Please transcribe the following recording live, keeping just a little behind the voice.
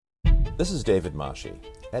This is David Masci,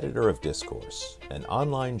 editor of Discourse, an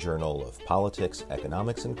online journal of politics,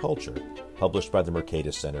 economics, and culture published by the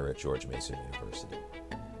Mercatus Center at George Mason University.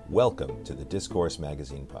 Welcome to the Discourse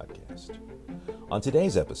Magazine podcast. On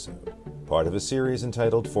today's episode, part of a series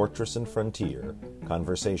entitled Fortress and Frontier,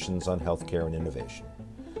 Conversations on Healthcare and Innovation,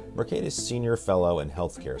 Mercatus Senior Fellow and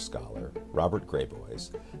Healthcare Scholar, Robert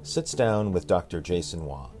Graybois, sits down with Dr. Jason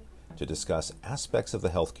Wang to discuss aspects of the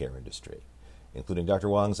healthcare industry, including Dr.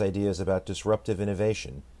 Wang's ideas about disruptive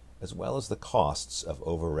innovation, as well as the costs of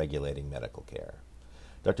over-regulating medical care.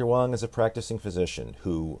 Dr. Wang is a practicing physician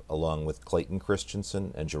who, along with Clayton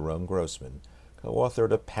Christensen and Jerome Grossman,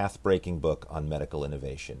 co-authored a path-breaking book on medical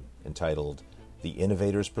innovation entitled The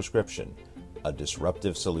Innovator's Prescription, A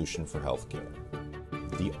Disruptive Solution for Healthcare.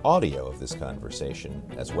 The audio of this conversation,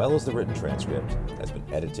 as well as the written transcript, has been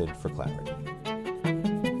edited for clarity.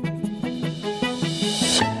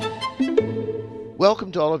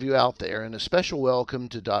 Welcome to all of you out there, and a special welcome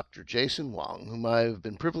to Dr. Jason Wang, whom I've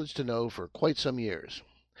been privileged to know for quite some years.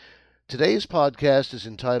 Today's podcast is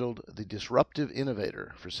entitled The Disruptive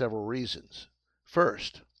Innovator for several reasons.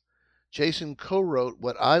 First, Jason co-wrote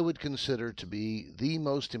what I would consider to be the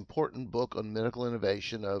most important book on medical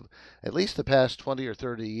innovation of at least the past 20 or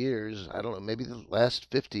 30 years, I don't know, maybe the last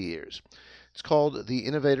 50 years. It's called The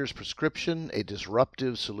Innovator's Prescription, A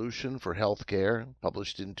Disruptive Solution for Healthcare,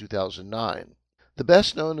 published in 2009. The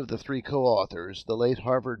best known of the three co-authors, the late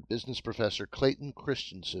Harvard business professor Clayton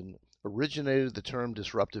Christensen, originated the term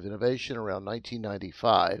disruptive innovation around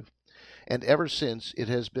 1995, and ever since it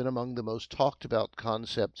has been among the most talked about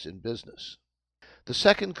concepts in business. The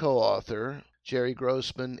second co-author, Jerry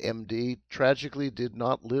Grossman, MD, tragically did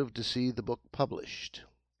not live to see the book published.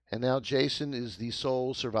 And now Jason is the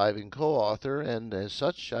sole surviving co-author, and as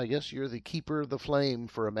such, I guess you're the keeper of the flame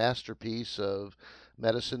for a masterpiece of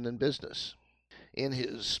medicine and business. In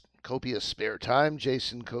his copious spare time,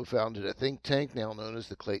 Jason co-founded a think tank now known as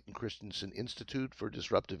the Clayton Christensen Institute for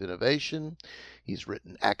Disruptive Innovation. He's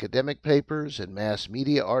written academic papers and mass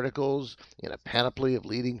media articles in a panoply of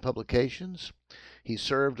leading publications. He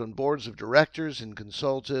served on boards of directors and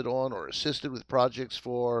consulted on or assisted with projects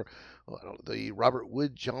for the Robert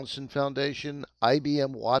Wood Johnson Foundation,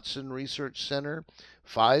 IBM Watson Research Center,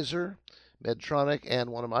 Pfizer, Medtronic, and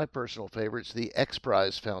one of my personal favorites, the X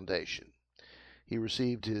Prize Foundation. He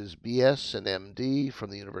received his BS and MD from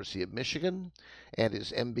the University of Michigan and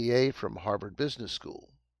his MBA from Harvard Business School.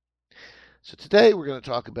 So today we're going to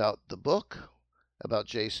talk about the book, about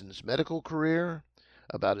Jason's medical career,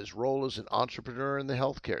 about his role as an entrepreneur in the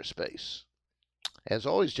healthcare space. As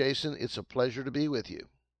always, Jason, it's a pleasure to be with you.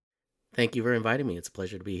 Thank you for inviting me. It's a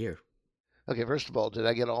pleasure to be here. Okay, first of all, did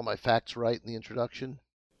I get all my facts right in the introduction?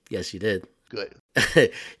 Yes, you did.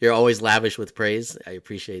 Good. You're always lavish with praise. I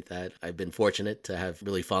appreciate that. I've been fortunate to have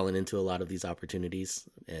really fallen into a lot of these opportunities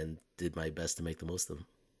and did my best to make the most of them.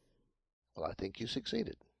 Well, I think you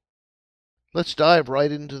succeeded. Let's dive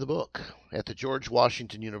right into the book. At the George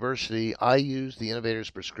Washington University, I used The Innovator's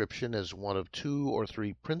Prescription as one of 2 or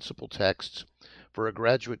 3 principal texts for a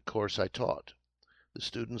graduate course I taught. The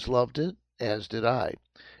students loved it, as did I.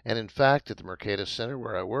 And in fact, at the Mercatus Center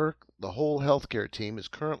where I work, the whole healthcare team is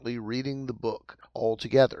currently reading the book all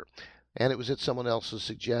together. And it was at someone else's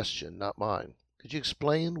suggestion, not mine. Could you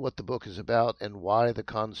explain what the book is about and why the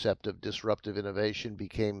concept of disruptive innovation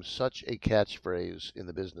became such a catchphrase in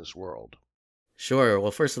the business world? Sure. Well,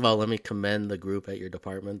 first of all, let me commend the group at your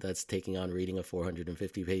department that's taking on reading a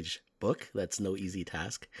 450-page book. That's no easy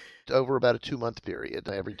task. Over about a 2-month period.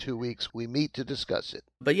 Every 2 weeks, we meet to discuss it.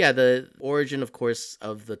 But yeah, the origin, of course,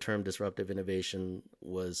 of the term disruptive innovation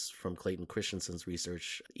was from Clayton Christensen's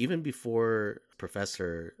research. Even before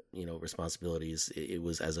professor, responsibilities, it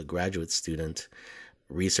was as a graduate student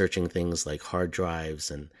researching things like hard drives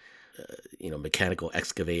and, mechanical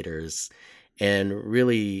excavators. And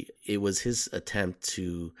really, it was his attempt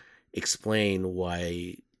to explain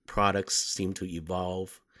why products seem to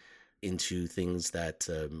evolve into things that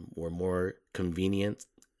were more convenient,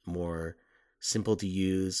 more simple to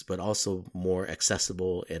use, but also more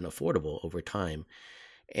accessible and affordable over time.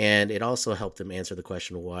 And it also helped him answer the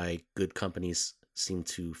question why good companies seem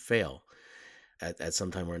to fail at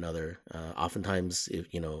some time or another, oftentimes,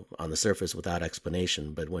 on the surface without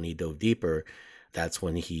explanation. But when he dove deeper, that's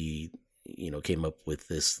when he came up with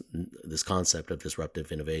this concept of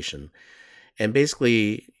disruptive innovation. And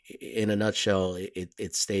basically, in a nutshell,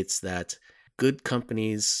 it states that good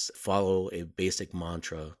companies follow a basic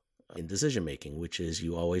mantra in decision making, which is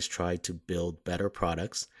you always try to build better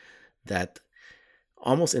products that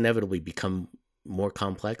almost inevitably become more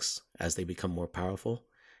complex as they become more powerful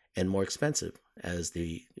and more expensive as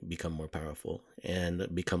they become more powerful and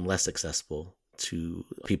become less accessible to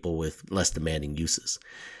people with less demanding uses.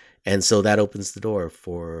 And so that opens the door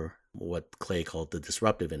for what Clay called the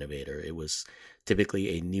disruptive innovator. It was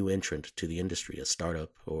typically a new entrant to the industry, a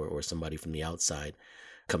startup or somebody from the outside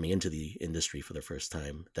coming into the industry for the first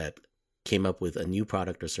time that came up with a new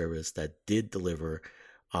product or service that did deliver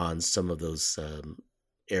on some of those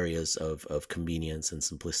areas of convenience and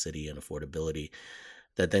simplicity and affordability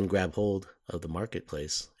that then grabbed hold of the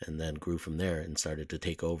marketplace and then grew from there and started to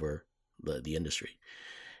take over the industry.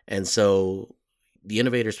 And so the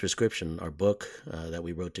Innovator's Prescription, our book that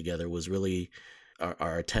we wrote together, was really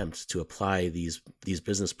our attempt to apply these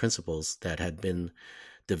business principles that had been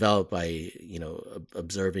developed by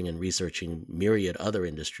observing and researching myriad other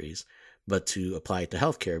industries, but to apply it to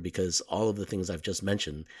healthcare, because all of the things I've just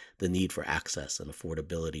mentioned, the need for access and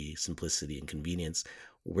affordability, simplicity, and convenience,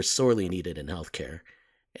 were sorely needed in healthcare.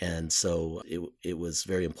 And so it was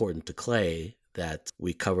very important to Clay that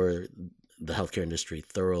we cover the healthcare industry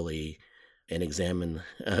thoroughly and examine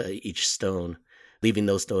each stone, leaving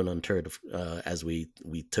no stone unturned as we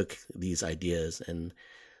took these ideas and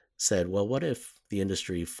said, well, what if the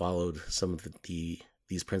industry followed some of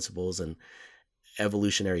these principles and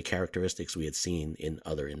evolutionary characteristics we had seen in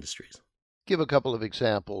other industries? Give a couple of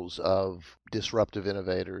examples of disruptive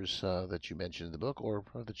innovators that you mentioned in the book or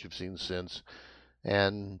that you've seen since,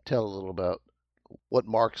 and tell a little about what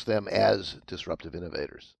marks them as disruptive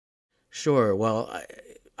innovators. Sure. Well,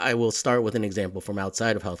 I will start with an example from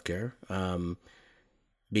outside of healthcare,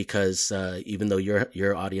 because even though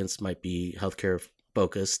your audience might be healthcare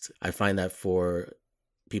focused, I find that for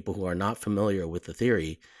people who are not familiar with the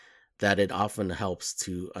theory, that it often helps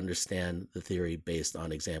to understand the theory based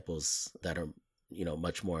on examples that are,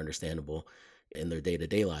 much more understandable in their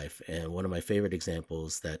day-to-day life. And one of my favorite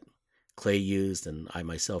examples that Clay used and I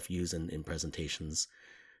myself use in presentations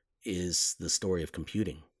is the story of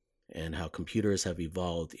computing and how computers have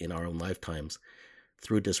evolved in our own lifetimes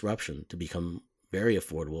through disruption to become very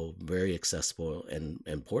affordable, very accessible,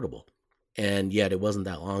 and portable. And yet it wasn't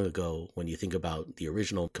that long ago when you think about the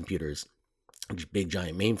original computers, big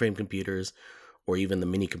giant mainframe computers, or even the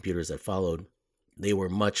mini computers that followed, they were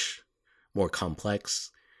much more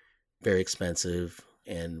complex, very expensive,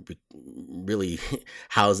 and really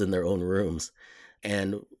housed in their own rooms,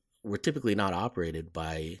 and were typically not operated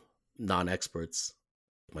by non-experts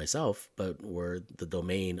like myself, but were the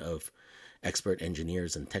domain of expert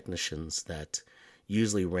engineers and technicians that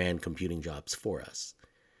usually ran computing jobs for us.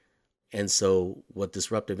 And so what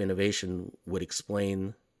disruptive innovation would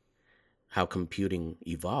explain how computing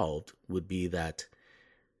evolved would be that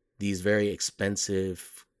these very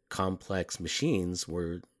expensive, complex machines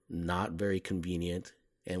were not very convenient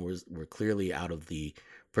and were clearly out of the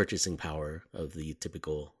purchasing power of the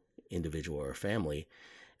typical individual or family.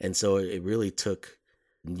 And so it really took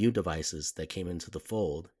new devices that came into the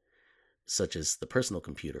fold, such as the personal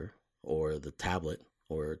computer or the tablet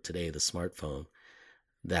or today the smartphone,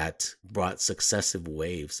 that brought successive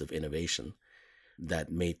waves of innovation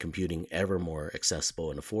that made computing ever more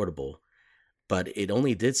accessible and affordable. But it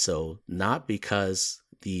only did so not because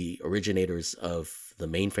the originators of the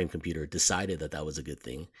mainframe computer decided that that was a good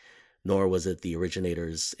thing, nor was it the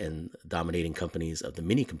originators and dominating companies of the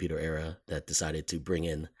mini computer era that decided to bring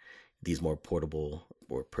in these more portable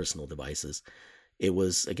or personal devices. It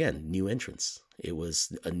was, again, new entrants. It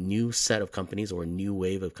was a new set of companies or a new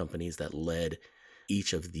wave of companies that led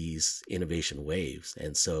each of these innovation waves.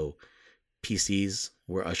 And so PCs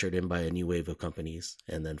were ushered in by a new wave of companies,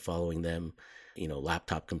 and then following them,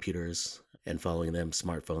 laptop computers, and following them,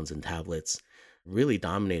 smartphones and tablets, really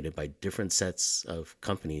dominated by different sets of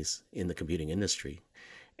companies in the computing industry.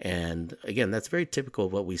 And again, that's very typical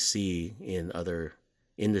of what we see in other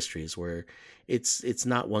industries, where it's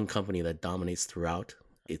not one company that dominates throughout.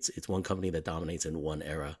 It's one company that dominates in one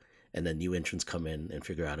era, and then new entrants come in and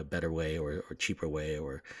figure out a better way or cheaper way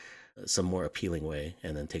or some more appealing way,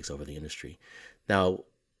 and then takes over the industry. Now,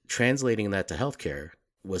 translating that to healthcare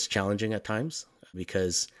was challenging at times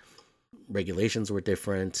because regulations were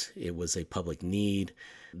different. It was a public need.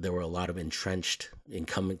 There were a lot of entrenched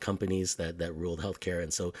incumbent companies that ruled healthcare.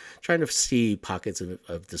 And so trying to see pockets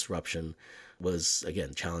of disruption was,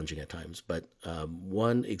 again, challenging at times. But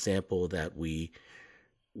one example that we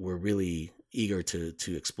were really eager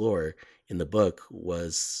to explore in the book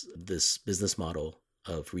was this business model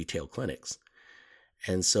of retail clinics.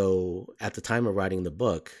 And so at the time of writing the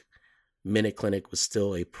book, Minute Clinic was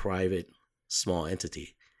still a private small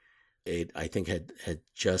entity. It, I think, had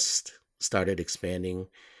just started expanding,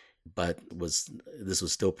 but this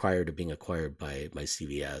was still prior to being acquired by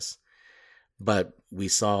CVS. But we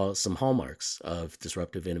saw some hallmarks of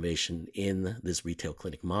disruptive innovation in this retail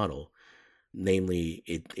clinic model. Namely,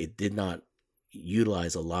 it did not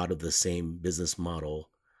utilize a lot of the same business model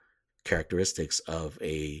characteristics of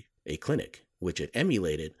a clinic, which it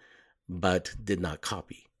emulated, but did not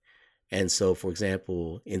copy. And so, for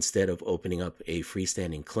example, instead of opening up a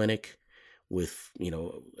freestanding clinic with,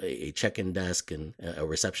 a check-in desk and a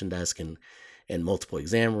reception desk and multiple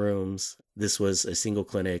exam rooms, this was a single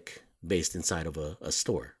clinic based inside of a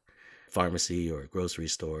store, pharmacy or a grocery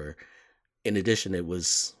store. In addition, it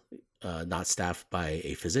was not staffed by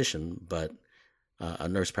a physician, but a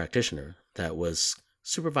nurse practitioner that was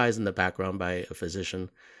supervised in the background by a physician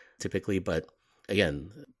typically. But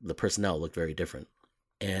again, the personnel looked very different.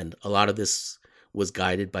 And a lot of this was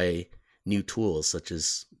guided by new tools such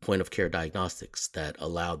as point of care diagnostics that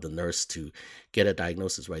allowed the nurse to get a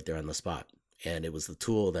diagnosis right there on the spot. And it was the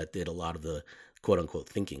tool that did a lot of the quote unquote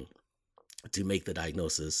thinking to make the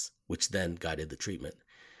diagnosis, which then guided the treatment.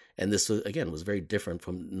 And this was, again, was very different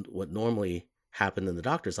from what normally happened in the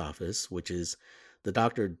doctor's office, which is the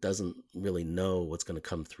doctor doesn't really know what's going to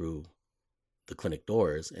come through the clinic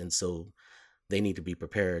doors. And so they need to be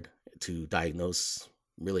prepared to diagnose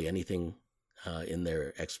really anything in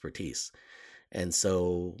their expertise. And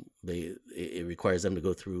so it requires them to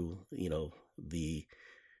go through, the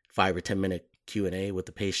 5 or 10 minute Q&A with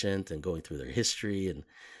the patient and going through their history and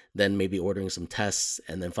then maybe ordering some tests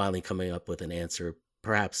and then finally coming up with an answer,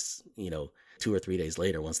 perhaps, 2 or 3 days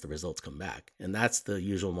later once the results come back. And that's the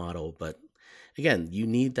usual model. But again, you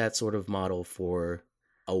need that sort of model for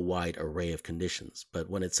a wide array of conditions. But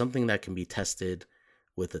when it's something that can be tested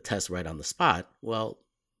with a test right on the spot, well,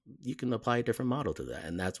 you can apply a different model to that.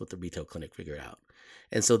 And that's what the retail clinic figured out.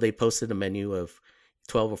 And so they posted a menu of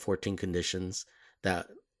 12 or 14 conditions that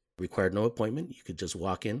required no appointment. You could just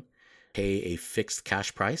walk in, pay a fixed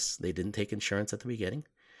cash price. They didn't take insurance at the beginning.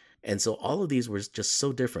 And so all of these were just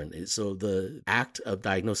so different. So the act of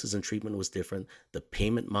diagnosis and treatment was different. The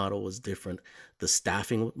payment model was different. The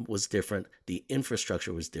staffing was different. The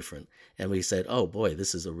infrastructure was different. And we said, oh boy,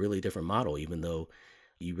 this is a really different model, even though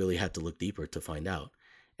you really had to look deeper to find out.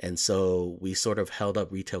 And so we sort of held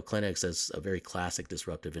up retail clinics as a very classic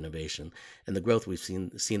disruptive innovation. And the growth we've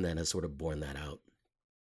seen then has sort of borne that out.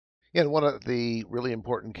 Yeah, and one of the really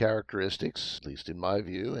important characteristics, at least in my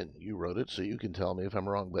view, and you wrote it, so you can tell me if I'm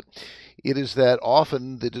wrong, but it is that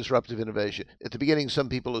often the disruptive innovation, at the beginning, some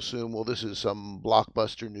people assume, well, this is some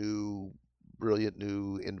blockbuster new, brilliant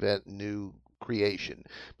new invent, new creation.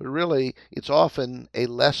 But really, it's often a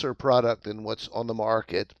lesser product than what's on the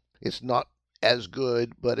market. It's not as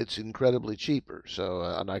good, but it's incredibly cheaper. So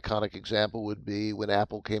an iconic example would be when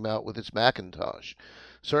Apple came out with its Macintosh.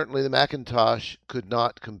 Certainly the Macintosh could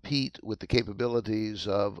not compete with the capabilities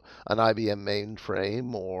of an IBM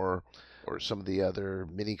mainframe or some of the other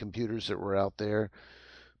mini computers that were out there,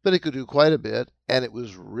 but it could do quite a bit, and it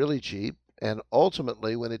was really cheap. And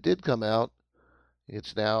ultimately, when it did come out,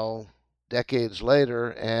 it's now decades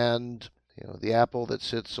later, and the Apple that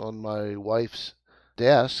sits on my wife's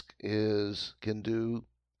desk can do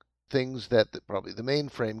things that probably the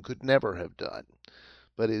mainframe could never have done.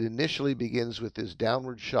 But it initially begins with this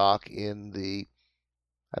downward shock in the,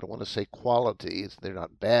 I don't want to say quality, they're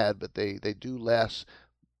not bad, but they do less,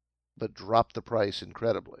 but drop the price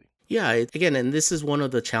incredibly. Yeah, again, and this is one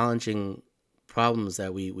of the challenging problems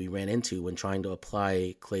that we ran into when trying to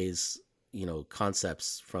apply Clay's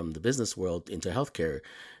concepts from the business world into healthcare,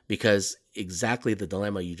 because exactly the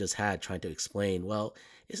dilemma you just had trying to explain, well,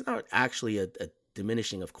 it's not actually a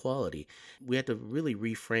diminishing of quality. We had to really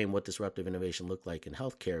reframe what disruptive innovation looked like in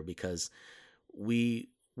healthcare, because we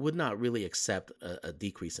would not really accept a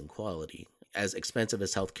decrease in quality. As expensive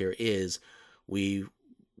as healthcare is, we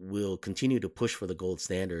will continue to push for the gold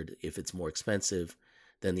standard if it's more expensive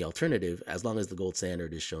than the alternative, as long as the gold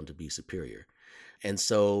standard is shown to be superior. And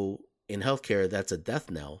so in healthcare, that's a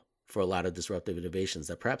death knell for a lot of disruptive innovations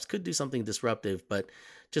that perhaps could do something disruptive, but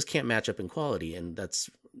just can't match up in quality. And that's,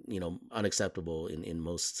 unacceptable in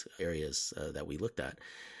most areas that we looked at.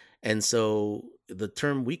 And so the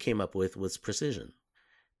term we came up with was precision.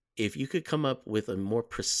 If you could come up with a more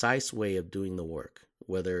precise way of doing the work,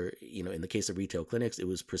 whether, in the case of retail clinics, it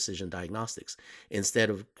was precision diagnostics. Instead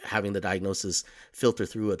of having the diagnosis filter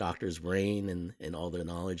through a doctor's brain and all the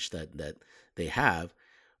knowledge that they have,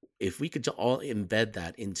 if we could all embed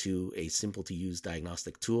that into a simple to use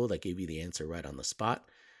diagnostic tool that gave you the answer right on the spot,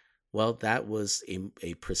 well, that was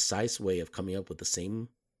a precise way of coming up with the same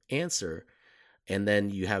answer. And then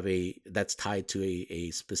you have that's tied to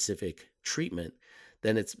a specific treatment,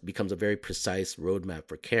 then it becomes a very precise roadmap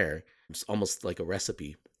for care. It's almost like a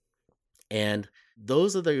recipe. And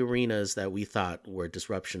those are the arenas that we thought where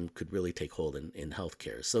disruption could really take hold in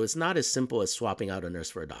healthcare. So it's not as simple as swapping out a nurse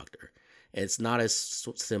for a doctor. It's not as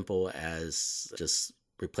simple as just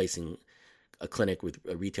replacing a clinic with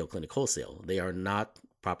a retail clinic wholesale. They are not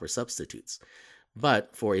proper substitutes.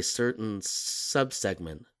 But for a certain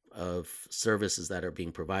subsegment of services that are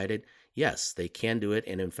being provided, yes, they can do it.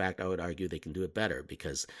 And in fact, I would argue they can do it better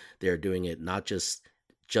because they're doing it not just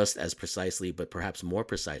as precisely, but perhaps more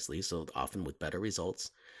precisely, so often with better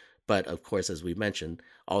results. But of course, as we mentioned,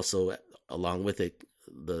 also along with it,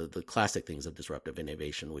 the classic things of disruptive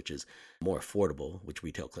innovation, which is more affordable, which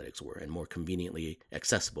retail clinics were, and more conveniently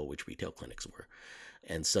accessible, which retail clinics were.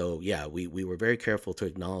 And so, yeah, we were very careful to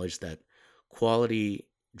acknowledge that quality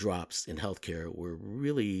drops in healthcare were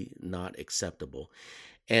really not acceptable.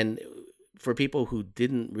 And for people who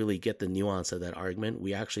didn't really get the nuance of that argument,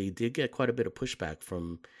 we actually did get quite a bit of pushback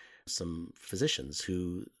from some physicians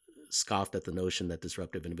who scoffed at the notion that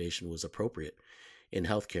disruptive innovation was appropriate in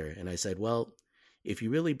healthcare. And I said, well, if you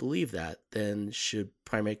really believe that, then should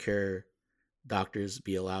primary care doctors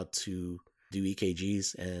be allowed to do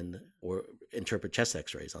EKGs and or interpret chest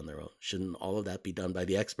x-rays on their own? Shouldn't all of that be done by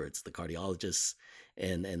the experts, the cardiologists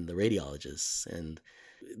and the radiologists? And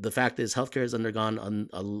the fact is, healthcare has undergone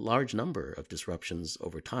a large number of disruptions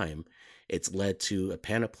over time. It's led to a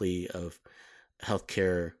panoply of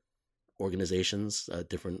healthcare organizations,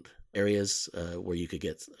 different areas where you could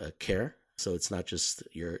get care. So it's not just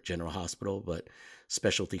your general hospital, but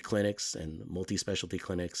specialty clinics and multi-specialty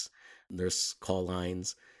clinics, nurse call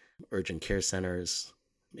lines, urgent care centers,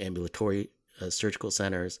 ambulatory surgical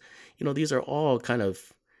centers. These are all kind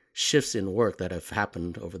of shifts in work that have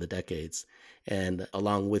happened over the decades. And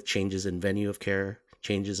along with changes in venue of care,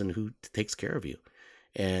 changes in who takes care of you.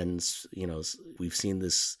 And, we've seen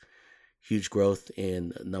this huge growth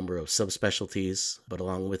in a number of subspecialties, but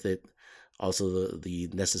along with it, also the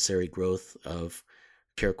necessary growth of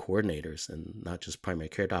care coordinators, and not just primary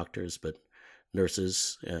care doctors, but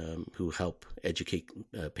nurses who help educate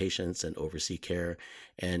patients and oversee care,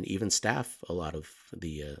 and even staff a lot of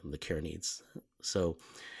the care needs. So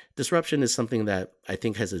disruption is something that I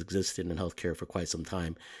think has existed in healthcare for quite some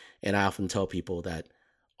time. And I often tell people that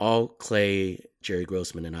all Clay, Jerry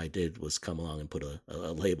Grossman, and I did was come along and put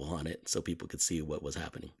a label on it so people could see what was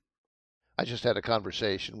happening. I just had a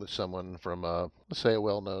conversation with someone from, let's say, a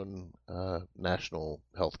well-known national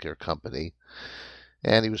healthcare company,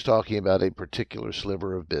 and he was talking about a particular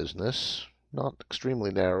sliver of business, not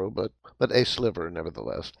extremely narrow, but a sliver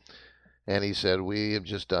nevertheless. And he said, we have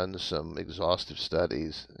just done some exhaustive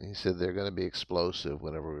studies. He said, they're going to be explosive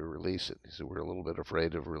whenever we release it. He said, we're a little bit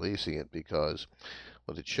afraid of releasing it because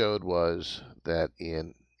what it showed was that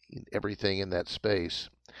in everything in that space,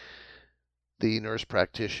 the nurse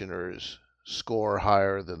practitioners score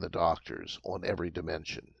higher than the doctors on every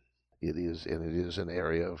dimension. It is an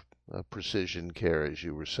area of precision care, as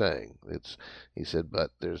you were saying. He said, but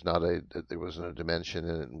there wasn't a dimension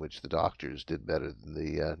in which the doctors did better than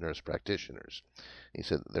the nurse practitioners. He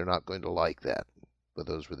said they're not going to like that, but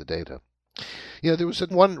those were the data. There was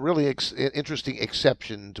one really interesting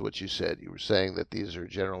exception to what you said. You were saying that these are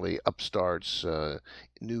generally upstarts,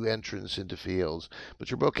 new entrants into fields. But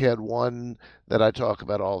your book had one that I talk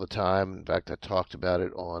about all the time. In fact, I talked about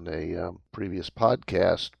it on a previous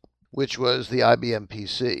podcast, which was the IBM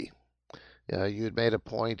PC. You had made a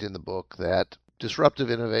point in the book that disruptive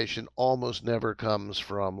innovation almost never comes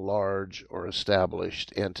from large or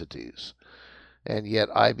established entities. And yet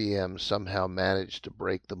IBM somehow managed to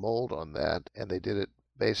break the mold on that, and they did it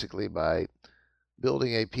basically by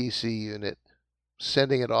building a PC unit,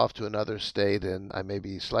 sending it off to another state, and I may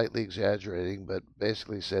be slightly exaggerating, but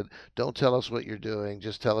basically said, don't tell us what you're doing,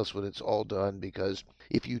 just tell us when it's all done, because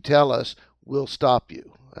if you tell us, we'll stop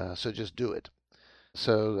you, so just do it.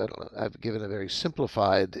 So I've given a very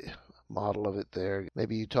simplified model of it there.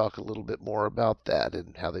 Maybe you talk a little bit more about that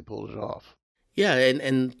and how they pulled it off. Yeah,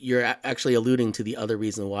 and you're actually alluding to the other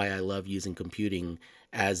reason why I love using computing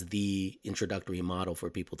as the introductory model for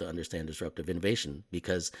people to understand disruptive innovation.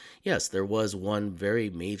 Because yes, there was one very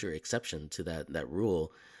major exception to that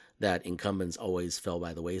rule, that incumbents always fell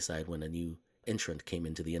by the wayside when a new entrant came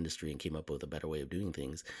into the industry and came up with a better way of doing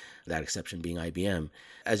things, that exception being IBM.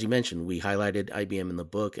 As you mentioned, we highlighted IBM in the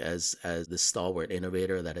book as the stalwart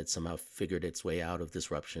innovator that had somehow figured its way out of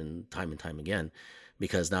disruption time and time again.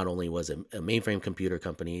 Because not only was it a mainframe computer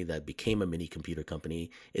company that became a mini computer company,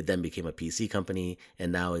 it then became a PC company,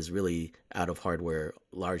 and now is really out of hardware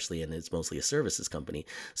largely, and it's mostly a services company.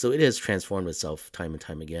 So it has transformed itself time and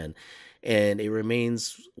time again. And it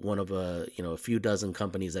remains one of a few dozen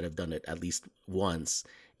companies that have done it at least once.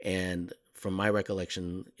 And from my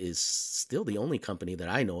recollection, is still the only company that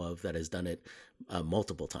I know of that has done it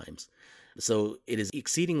multiple times. So it is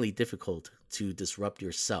exceedingly difficult to disrupt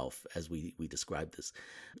yourself, as we describe this.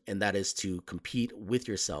 And that is to compete with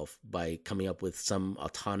yourself by coming up with some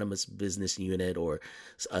autonomous business unit or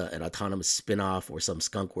an autonomous spin-off or some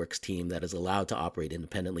skunkworks team that is allowed to operate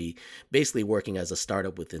independently, basically working as a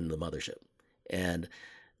startup within the mothership. And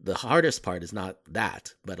the hardest part is not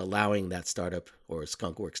that, but allowing that startup or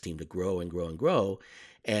skunkworks team to grow and grow and grow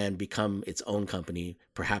and become its own company,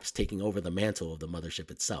 perhaps taking over the mantle of the mothership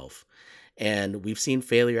itself. And we've seen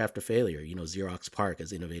failure after failure. Xerox PARC,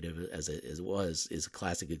 as innovative as it was, is a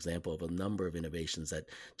classic example of a number of innovations that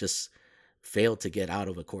just failed to get out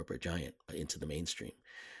of a corporate giant into the mainstream.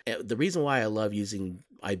 The reason why I love using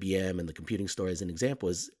IBM and the computing story as an example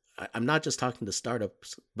is I'm not just talking to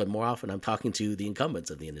startups, but more often I'm talking to the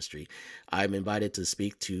incumbents of the industry. I'm invited to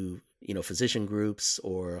speak to, physician groups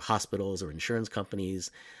or hospitals or insurance companies,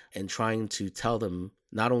 and trying to tell them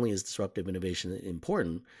not only is disruptive innovation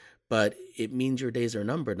important, but it means your days are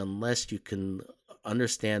numbered unless you can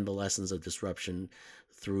understand the lessons of disruption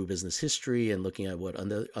through business history and looking at what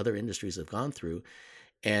other industries have gone through,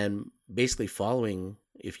 and basically following,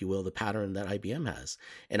 if you will, the pattern that IBM has.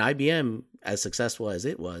 And IBM, as successful as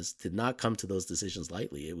it was, did not come to those decisions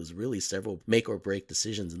lightly. It was really several make or break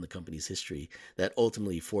decisions in the company's history that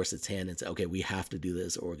ultimately forced its hand and said, okay, we have to do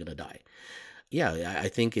this or we're going to die. Yeah, I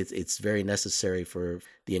think it's very necessary for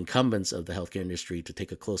the incumbents of the healthcare industry to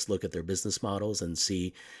take a close look at their business models and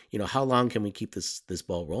see, how long can we keep this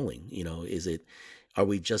ball rolling? Are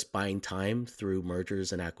we just buying time through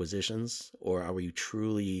mergers and acquisitions, or are we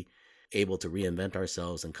truly able to reinvent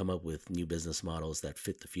ourselves and come up with new business models that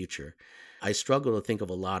fit the future? I struggle to think of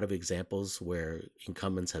a lot of examples where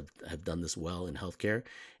incumbents have done this well in healthcare,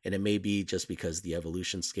 and it may be just because the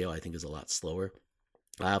evolution scale, I think, is a lot slower.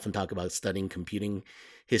 I often talk about studying computing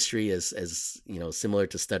history as similar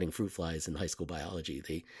to studying fruit flies in high school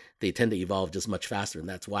biology. They tend to evolve just much faster, and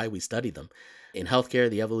that's why we study them. In healthcare,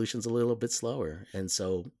 the evolution's a little bit slower, and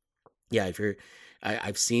so yeah,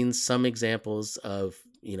 I've seen some examples of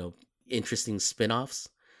interesting spin-offs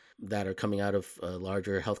that are coming out of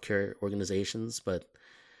larger healthcare organizations, but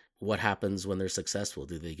what happens when they're successful?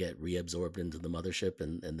 Do they get reabsorbed into the mothership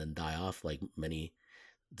and then die off like many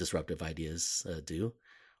disruptive ideas do?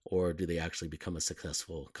 Or do they actually become a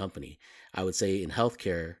successful company? I would say in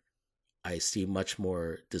healthcare, I see much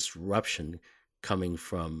more disruption coming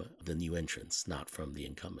from the new entrants, not from the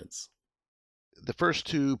incumbents. The first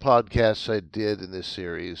two podcasts I did in this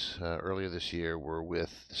series earlier this year were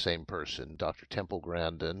with the same person, Dr. Temple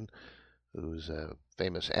Grandin, who's a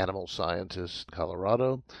famous animal scientist in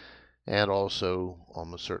Colorado, and also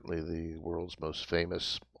almost certainly the world's most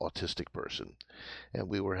famous autistic person. And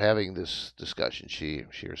we were having this discussion. She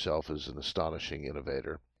herself is an astonishing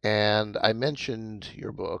innovator. And I mentioned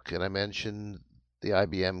your book, and I mentioned the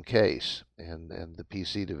IBM case and the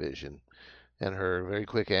PC division. And her very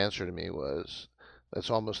quick answer to me was, that's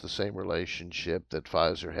almost the same relationship that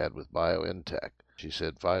Pfizer had with BioNTech. She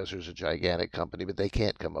said Pfizer's a gigantic company, but they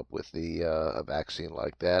can't come up with a vaccine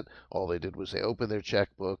like that. All they did was they opened their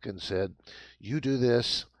checkbook and said, you do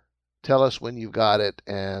this, tell us when you've got it,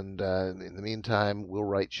 and in the meantime, we'll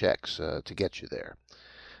write checks to get you there.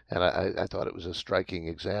 And I thought it was a striking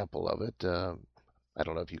example of it. I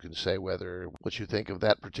don't know if you can say what you think of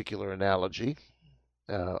that particular analogy,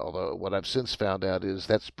 although what I've since found out is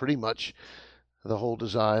that's pretty much the whole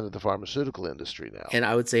design of the pharmaceutical industry now. And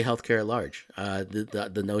I would say healthcare at large.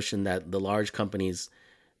 The notion that the large companies,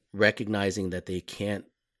 recognizing that they can't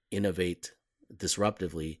innovate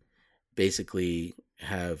disruptively, basically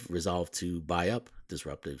have resolved to buy up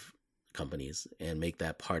disruptive companies and make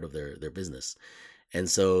that part of their business. And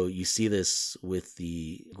so you see this with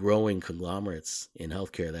the growing conglomerates in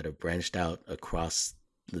healthcare that have branched out across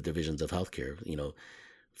the divisions of healthcare,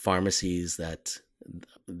 pharmacies that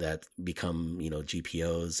become,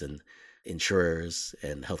 GPOs and insurers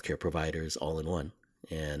and healthcare providers all in one.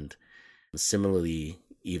 And similarly,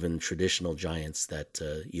 even traditional giants that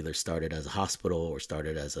either started as a hospital or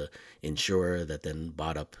started as a insurer that then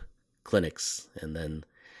bought up clinics and then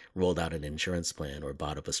rolled out an insurance plan or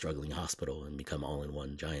bought up a struggling hospital and become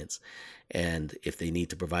all-in-one giants. And if they need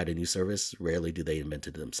to provide a new service, rarely do they invent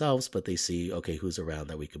it themselves, but they see, okay, who's around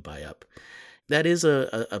that we could buy up. That is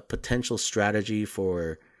a potential strategy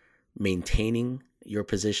for maintaining your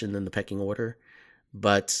position in the pecking order.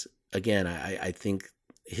 But again, I think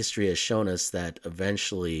history has shown us that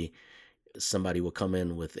eventually somebody will come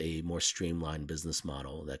in with a more streamlined business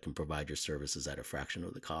model that can provide your services at a fraction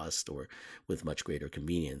of the cost or with much greater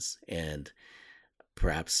convenience. And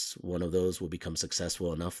perhaps one of those will become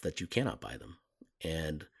successful enough that you cannot buy them.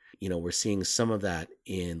 And, we're seeing some of that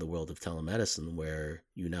in the world of telemedicine, where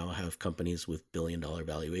you now have companies with billion-dollar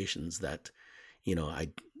valuations that,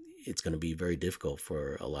 it's going to be very difficult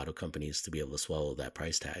for a lot of companies to be able to swallow that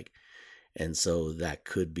price tag. And so that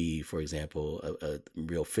could be, for example, a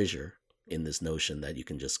real fissure in this notion that you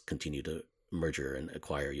can just continue to merger and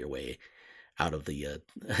acquire your way out of the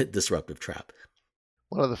disruptive trap.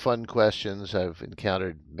 One of the fun questions I've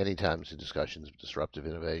encountered many times in discussions of disruptive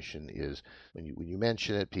innovation is when you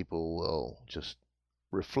mention it, people will just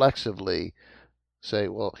reflexively say,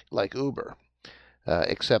 well, like Uber.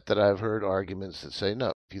 Except that I've heard arguments that say,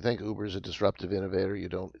 no, if you think Uber is a disruptive innovator, you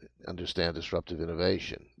don't understand disruptive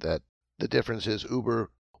innovation. That the difference is Uber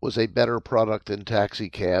was a better product than taxi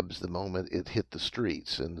cabs the moment it hit the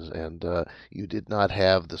streets, and you did not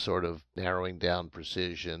have the sort of narrowing down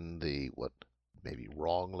precision, the what maybe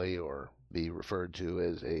wrongly or be referred to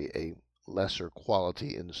as a lesser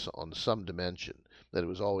quality on some dimension, that it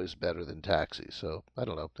was always better than taxis. So I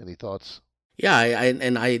don't know. Any thoughts? Yeah,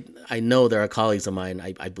 I know there are colleagues of mine.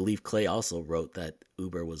 I believe Clay also wrote that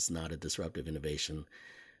Uber was not a disruptive innovation.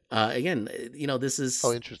 Again, this Oh,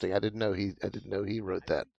 is interesting. I didn't know he wrote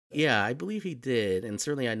that. yeah, I believe he did, and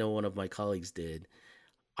certainly I know one of my colleagues did.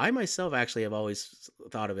 I myself actually have always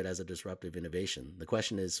thought of it as a disruptive innovation. The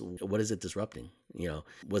question is, what is it disrupting?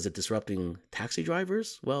 Was it disrupting taxi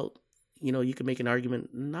drivers? Well, you can make an argument,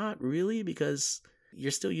 not really, because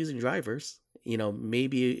you're still using drivers.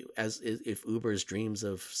 Maybe as if Uber's dreams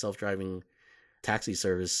of self-driving taxi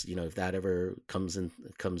service, if that ever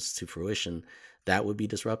comes to fruition, that would be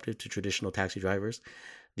disruptive to traditional taxi drivers.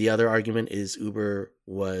 The other argument is Uber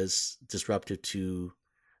was disruptive to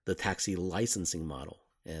the taxi licensing model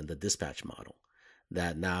and the dispatch model,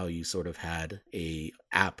 that now you sort of had a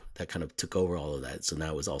app that kind of took over all of that. So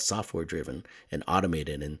now it was all software driven and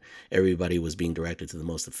automated, and everybody was being directed to the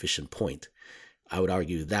most efficient point. I would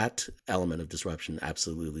argue that element of disruption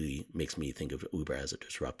absolutely makes me think of Uber as a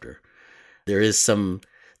disruptor. There is some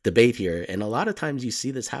debate here, and a lot of times you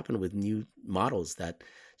see this happen with new models that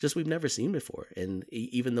just we've never seen before. And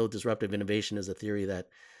even though disruptive innovation is a theory that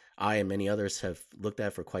I and many others have looked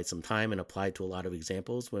at for quite some time and applied to a lot of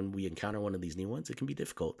examples, when we encounter one of these new ones, it can be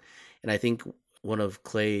difficult. And I think one of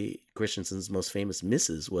Clay Christensen's most famous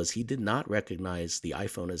misses was he did not recognize the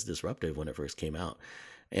iPhone as disruptive when it first came out.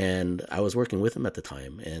 And I was working with him at the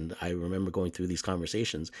time, and I remember going through these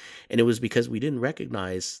conversations, and it was because we didn't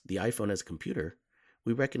recognize the iPhone as a computer.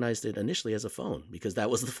 We recognized it initially as a phone because that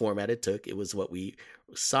was the format it took. It was what we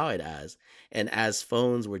saw it as. And as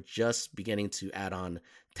phones were just beginning to add on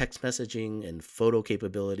text messaging and photo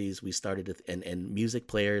capabilities, we started to, and music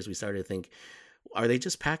players, we started to think, are they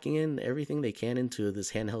just packing in everything they can into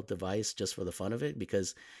this handheld device just for the fun of it?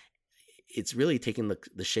 Because it's really taking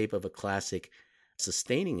the shape of a classic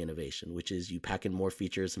sustaining innovation, which is you pack in more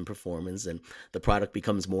features and performance, and the product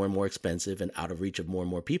becomes more and more expensive and out of reach of more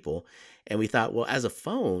and more people. And we thought, well, as a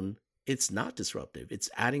phone, it's not disruptive. It's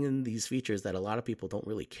adding in these features that a lot of people don't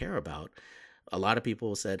really care about. A lot of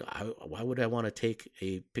people said, why would I want to take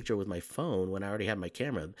a picture with my phone when I already have my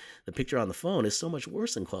camera? The picture on the phone is so much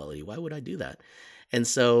worse in quality. Why would I do that? And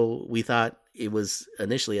so we thought it was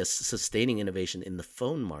initially a sustaining innovation in the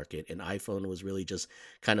phone market, and iPhone was really just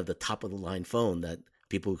kind of the top of the line phone that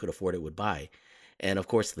people who could afford it would buy. And of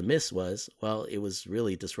course, the miss was, well, it was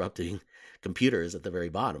really disrupting computers at the very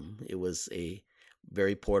bottom. It was a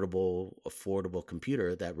very portable, affordable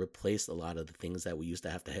computer that replaced a lot of the things that we used to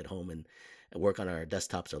have to head home and work on our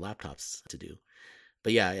desktops or laptops to do.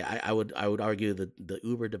 But yeah, I would argue that the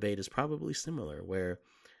Uber debate is probably similar, where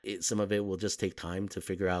some of it will just take time to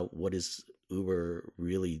figure out what is Uber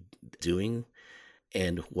really doing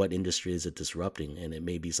and what industry is it disrupting, and it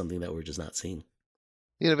may be something that we're just not seeing.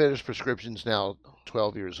 The Innovator's prescription's now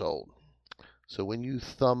 12 years old. So when you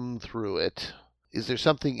thumb through it, is there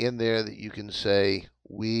something in there that you can say,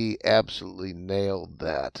 we absolutely nailed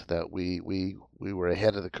that we were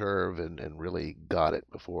ahead of the curve and really got it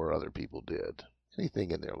before other people did? Anything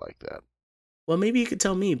in there like that? Well, maybe you could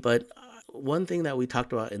tell me, but one thing that we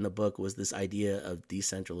talked about in the book was this idea of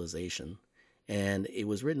decentralization, and it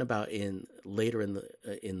was written about later in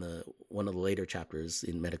the one of the later chapters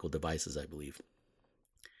in medical devices, I believe,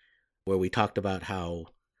 where we talked about how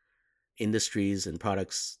industries and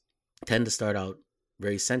products tend to start out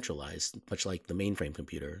very centralized, much like the mainframe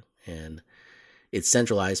computer, and it's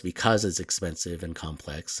centralized because it's expensive and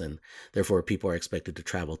complex, and therefore people are expected to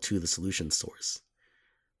travel to the solution source.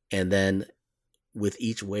 And then with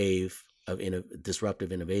each wave of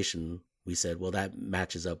disruptive innovation, we said, well, that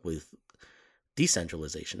matches up with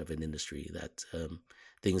decentralization of an industry, that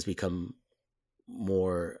things become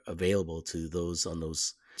more available to those on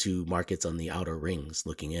those two markets on the outer rings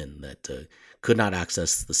looking in that could not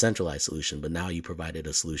access the centralized solution, but now you provided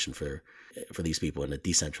a solution for these people in a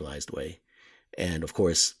decentralized way. And of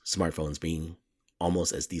course, smartphones being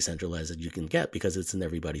almost as decentralized as you can get because it's in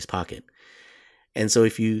everybody's pocket. And so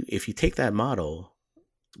if you take that model,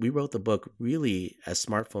 we wrote the book really as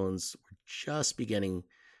smartphones were just beginning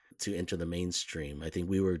to enter the mainstream. I think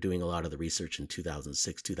we were doing a lot of the research in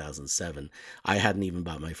 2006, 2007. I hadn't even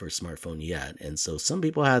bought my first smartphone yet. And so some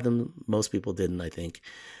people had them, most people didn't, I think.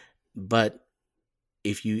 But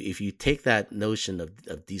if you take that notion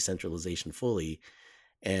of decentralization fully,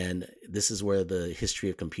 and this is where the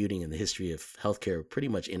history of computing and the history of healthcare pretty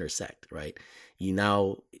much intersect, right?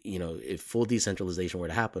 If full decentralization were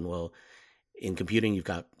to happen, well, in computing, you've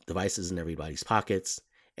got devices in everybody's pockets.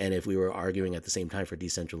 And if we were arguing at the same time for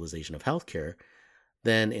decentralization of healthcare,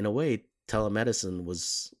 then in a way, telemedicine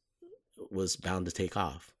was bound to take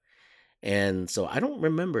off. And so I don't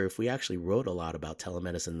remember if we actually wrote a lot about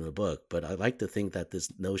telemedicine in the book, but I like to think that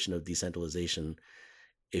this notion of decentralization,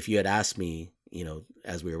 if you had asked me,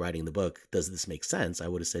 as we were writing the book, does this make sense? I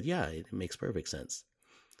would have said, yeah, it makes perfect sense.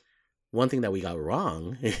 One thing that we got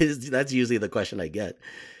wrong is that's usually the question I get.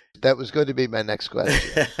 That was going to be my next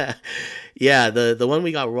question. Yeah, the one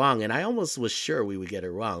we got wrong, and I almost was sure we would get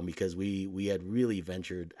it wrong because we had really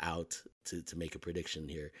ventured out to make a prediction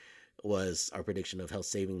here, was our prediction of health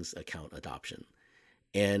savings account adoption.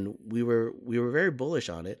 And we were very bullish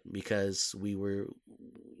on it because we were,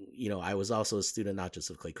 I was also a student not just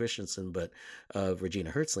of Clay Christensen, but of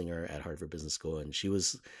Regina Hertzlinger at Harvard Business School. And she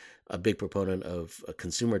was a big proponent of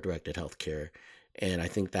consumer-directed healthcare. And I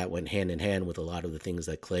think that went hand in hand with a lot of the things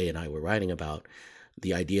that Clay and I were writing about.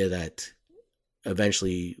 The idea that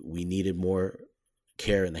eventually we needed more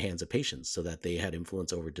care in the hands of patients so that they had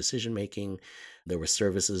influence over decision making. There were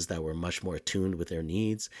services that were much more attuned with their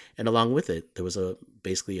needs. And along with it, there was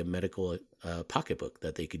basically a medical pocketbook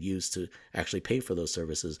that they could use to actually pay for those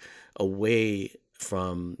services away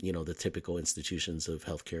from, the typical institutions of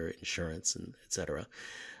healthcare insurance and et cetera.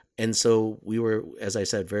 And so we were, as I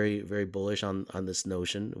said, very, very bullish on this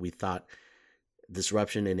notion. We thought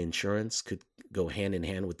disruption in insurance could go hand in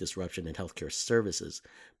hand with disruption in healthcare services,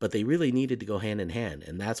 but they really needed to go hand in hand.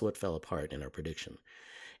 And that's what fell apart in our prediction.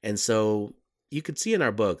 And so you could see in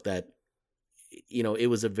our book that, it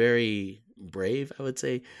was a very brave, I would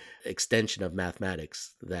say, extension of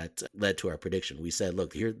mathematics that led to our prediction. We said,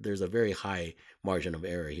 look, there's a very high margin of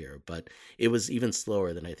error here, but it was even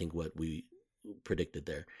slower than I think what we predicted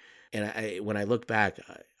there. And when I look back,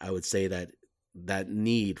 I would say that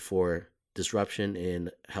need for disruption in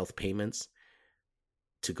health payments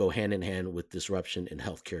to go hand in hand with disruption in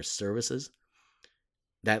healthcare services,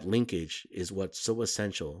 that linkage is what's so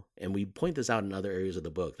essential. And we point this out in other areas of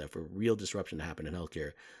the book, that for real disruption to happen in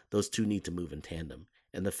healthcare, those two need to move in tandem.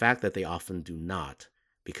 And the fact that they often do not,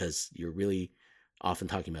 because you're really often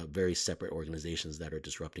talking about very separate organizations that are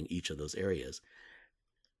disrupting each of those areas,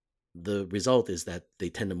 the result is that they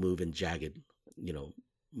tend to move in jagged,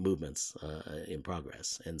 movements in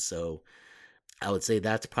progress. And so I would say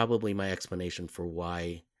that's probably my explanation for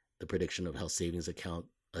why the prediction of health savings account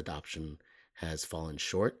adoption has fallen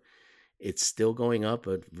short. It's still going up,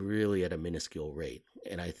 but really at a minuscule rate.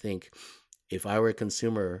 And I think if I were a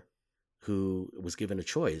consumer who was given a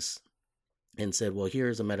choice and said, well,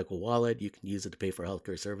 here's a medical wallet, you can use it to pay for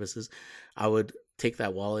healthcare services, I would take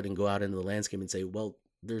that wallet and go out into the landscape and say, well,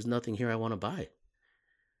 there's nothing here I want to buy.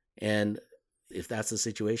 And if that's the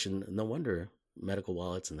situation, no wonder medical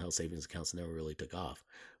wallets and health savings accounts never really took off.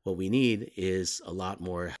 What we need is a lot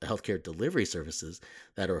more healthcare delivery services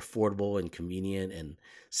that are affordable and convenient and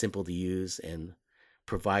simple to use and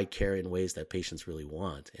provide care in ways that patients really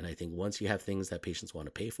want. And I think once you have things that patients want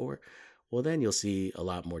to pay for, well, then you'll see a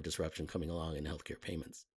lot more disruption coming along in healthcare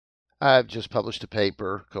payments. I've just published a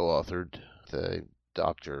paper co-authored with a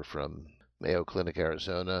doctor from Mayo Clinic,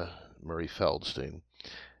 Arizona, Murray Feldstein.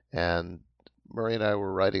 And Murray and I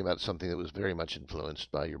were writing about something that was very much influenced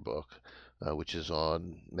by your book, which is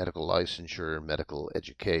on medical licensure, medical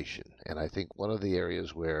education. And I think one of the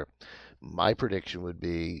areas where my prediction would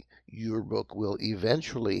be your book will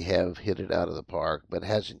eventually have hit it out of the park, but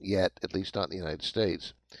hasn't yet, at least not in the United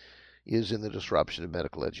States, is in the disruption of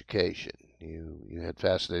medical education. You had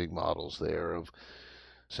fascinating models there of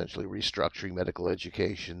essentially restructuring medical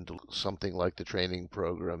education to something like the training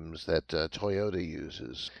programs that Toyota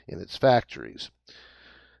uses in its factories.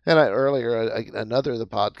 And another of the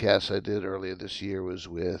podcasts I did earlier this year was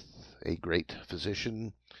with a great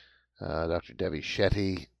physician, Dr. Devi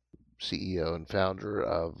Shetty, CEO and founder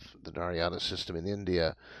of the Narayana system in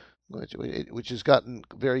India, which has gotten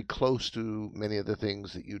very close to many of the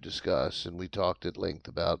things that you discuss, and we talked at length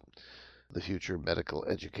about the future of medical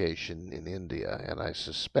education in India, and I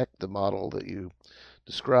suspect the model that you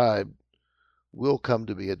described will come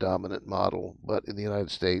to be a dominant model, but in the United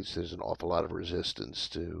States there's an awful lot of resistance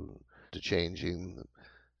to changing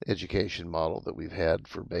the education model that we've had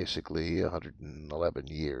for basically 111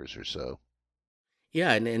 years or so.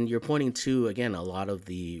 Yeah, and you're pointing to, again, a lot of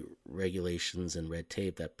the regulations and red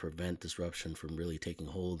tape that prevent disruption from really taking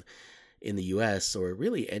hold in the US or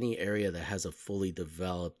really any area that has a fully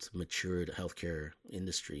developed, matured healthcare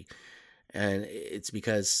industry. And it's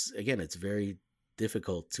because, again, it's very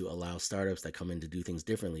difficult to allow startups that come in to do things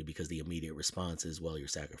differently because the immediate response is, well, you're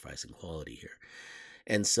sacrificing quality here.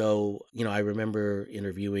 And so, I remember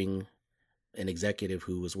interviewing an executive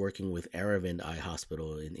who was working with Aravind Eye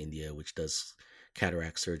Hospital in India, which does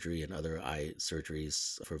cataract surgery and other eye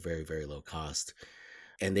surgeries for very, very low cost.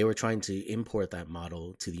 And they were trying to import that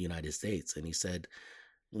model to the United States. And he said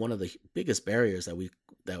one of the biggest barriers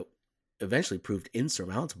that eventually proved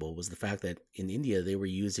insurmountable was the fact that in India they were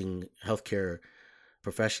using healthcare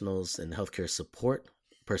professionals and healthcare support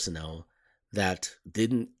personnel that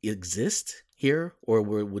didn't exist here or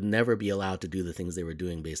would never be allowed to do the things they were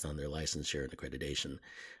doing based on their licensure and accreditation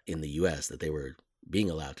in the US that they were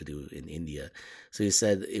being allowed to do in India. So he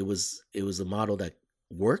said it was a model that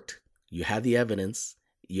worked. You had the evidence,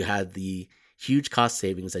 you had the huge cost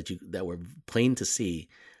savings that were plain to see,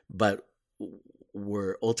 but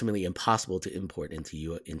were ultimately impossible to import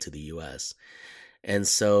into the US. And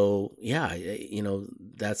so, yeah,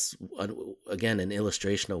 that's again an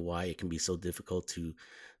illustration of why it can be so difficult to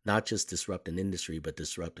not just disrupt an industry, but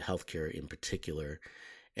disrupt healthcare in particular.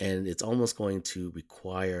 And it's almost going to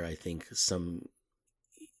require, I think, some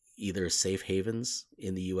either safe havens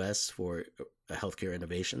in the US for a healthcare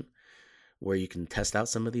innovation, where you can test out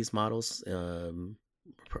some of these models,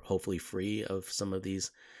 hopefully free of some of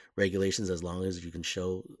these regulations, as long as you can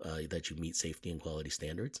show that you meet safety and quality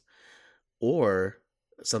standards. Or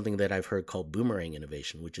something that I've heard called boomerang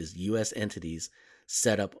innovation, which is U.S. entities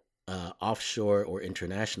set up offshore or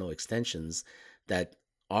international extensions that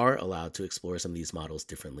are allowed to explore some of these models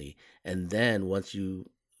differently. And then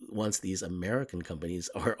once these American companies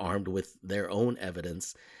are armed with their own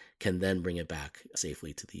evidence, can then bring it back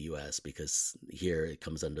safely to the U.S. because here it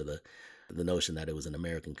comes under the notion that it was an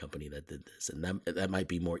American company that did this, and that might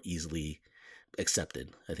be more easily accepted,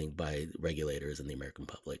 I think, by regulators and the American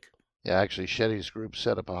public. Yeah, actually, Shetty's group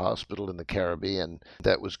set up a hospital in the Caribbean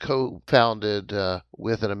that was co-founded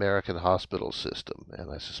with an American hospital system,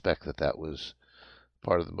 and I suspect that was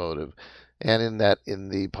part of the motive. And in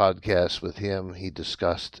the podcast with him, he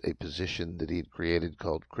discussed a position that he'd created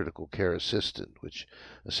called critical care assistant, which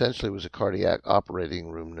essentially was a cardiac operating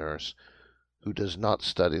room nurse who does not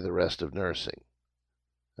study the rest of nursing.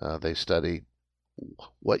 They study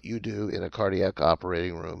what you do in a cardiac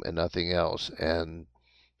operating room and nothing else, and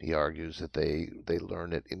he argues that they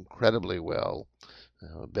learn it incredibly well,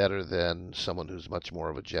 better than someone who's much more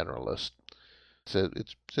of a generalist. So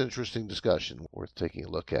it's an interesting discussion worth taking a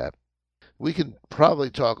look at. We can probably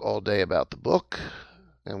talk all day about the book,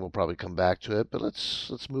 and we'll probably come back to it, but let's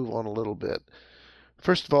move on a little bit.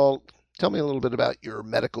 First of all, tell me a little bit about your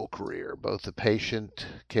medical career, both the patient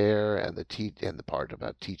care and the part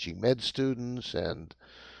about teaching med students, and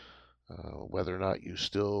whether or not you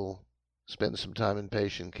still spend some time in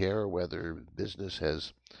patient care, or whether business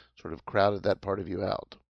has sort of crowded that part of you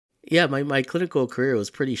out. Yeah, my clinical career was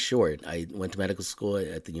pretty short. I went to medical school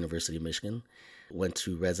at the University of Michigan, went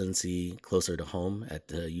to residency closer to home at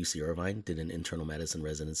UC Irvine, did an internal medicine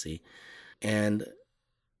residency, and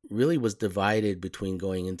really was divided between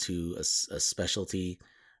going into a specialty.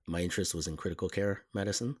 My interest was in critical care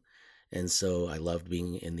medicine. And so I loved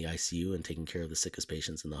being in the ICU and taking care of the sickest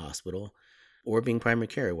patients in the hospital, or being primary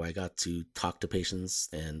care, where I got to talk to patients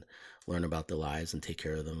and learn about their lives and take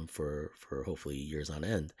care of them for hopefully years on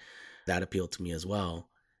end. That appealed to me as well.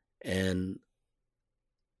 And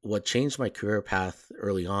what changed my career path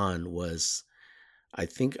early on was, I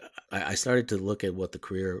think I started to look at what the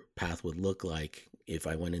career path would look like if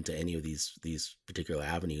I went into any of these particular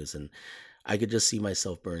avenues. And I could just see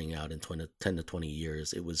myself burning out in 10 to 20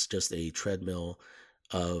 years. It was just a treadmill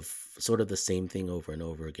of sort of the same thing over and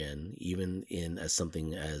over again, even as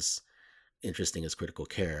something as interesting as critical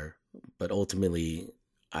care. But ultimately,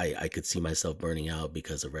 I could see myself burning out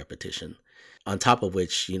because of repetition. On top of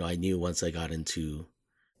which, I knew once I got into,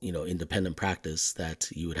 independent practice that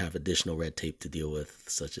you would have additional red tape to deal with,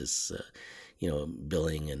 such as,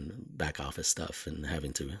 billing and back office stuff and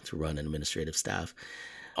having to run an administrative staff.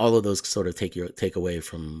 All of those sort of take away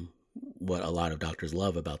from what a lot of doctors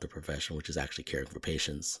love about the profession, which is actually caring for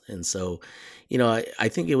patients. And so, I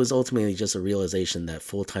think it was ultimately just a realization that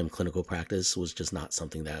full-time clinical practice was just not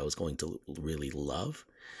something that I was going to really love.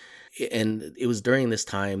 And it was during this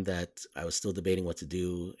time that I was still debating what to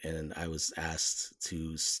do, and I was asked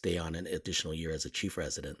to stay on an additional year as a chief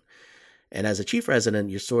resident. And as a chief resident,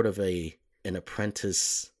 you're sort of an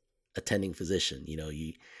apprentice attending physician.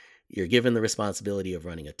 You're given the responsibility of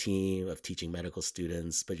running a team, of teaching medical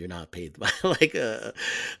students, but you're not paid by like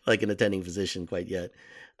an attending physician quite yet.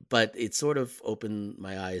 But it sort of opened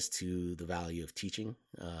my eyes to the value of teaching.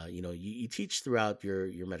 You teach throughout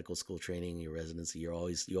your medical school training, your residency. You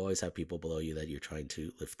always have people below you that you're trying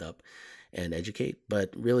to lift up and educate.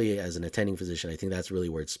 But really, as an attending physician, I think that's really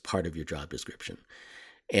where it's part of your job description.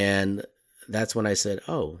 And that's when I said,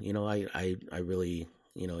 oh, I really,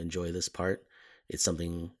 enjoy this part. It's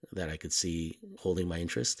something that I could see holding my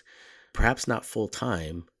interest, perhaps not full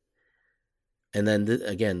time. And then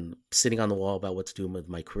again, sitting on the wall about what to do with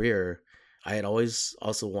my career, I had always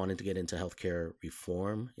also wanted to get into healthcare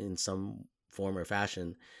reform in some form or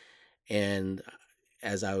fashion. And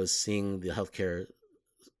as I was seeing the healthcare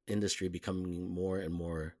industry becoming more and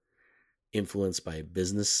more influenced by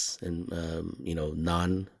business and,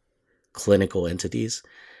 non-clinical entities,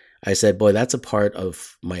 I said, boy, that's a part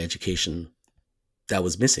of my education that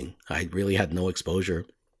was missing. I really had no exposure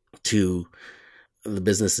to the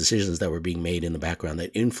business decisions that were being made in the background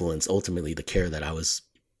that influenced ultimately the care that I was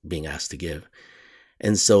being asked to give.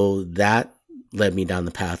 And so that led me down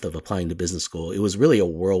the path of applying to business school. It was really a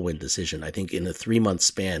whirlwind decision. I think in a 3-month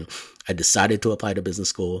span, I decided to apply to business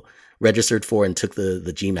school, registered for and took the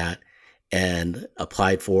GMAT, and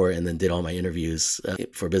applied for and then did all my interviews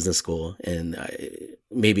for business school. And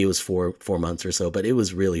maybe it was 4 months or so, but it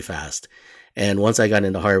was really fast. And once I got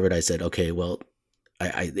into Harvard, I said, okay, well,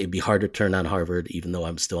 it'd be hard to turn down Harvard, even though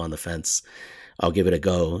I'm still on the fence. I'll give it a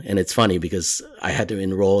go. And it's funny because I had to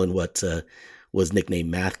enroll in what was nicknamed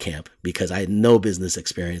Math Camp because I had no business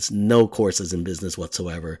experience, no courses in business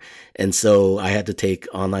whatsoever. And so I had to take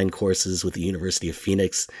online courses with the University of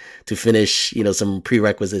Phoenix to finish, some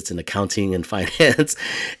prerequisites in accounting and finance.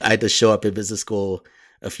 I had to show up at business school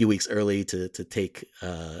a few weeks early to take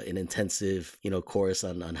an intensive, course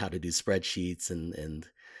on how to do spreadsheets and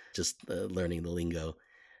just learning the lingo.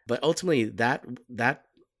 But ultimately, that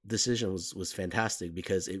decision was fantastic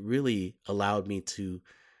because it really allowed me to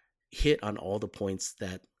hit on all the points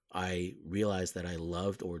that I realized that I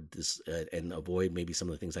loved or and avoid maybe some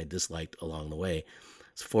of the things I disliked along the way.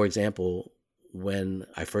 So for example, when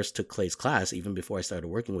I first took Clay's class, even before I started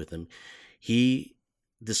working with him, he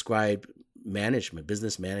described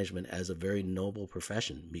business management as a very noble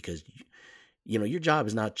profession because your job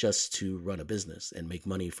is not just to run a business and make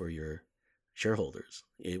money for your shareholders.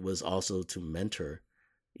 It was also to mentor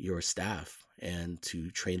your staff and to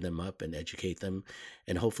train them up and educate them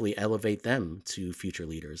and hopefully elevate them to future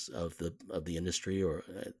leaders of the industry or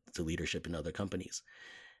to leadership in other companies.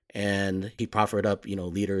 And he proffered up,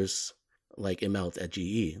 leaders like Immelt at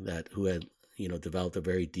GE who had, developed a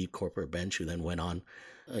very deep corporate bench who then went on,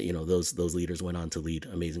 those leaders went on to lead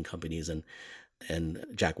amazing companies and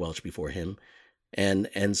Jack Welch before him.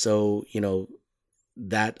 And so,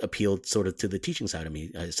 that appealed sort of to the teaching side of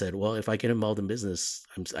me. I said, well, if I get involved in business,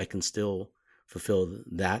 I can still fulfill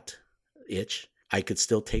that itch. I could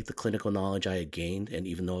still take the clinical knowledge I had gained. And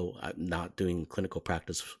even though I'm not doing clinical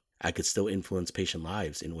practice, I could still influence patient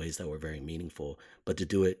lives in ways that were very meaningful, but to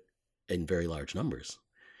do it in very large numbers,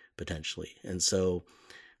 potentially. And so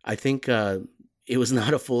I think it was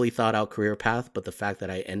not a fully thought out career path, but the fact that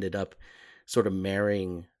I ended up sort of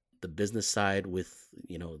marrying the business side with,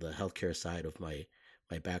 the healthcare side of my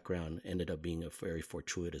background ended up being a very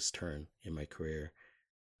fortuitous turn in my career.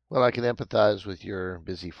 Well, I can empathize with your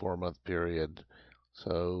busy 4-month period.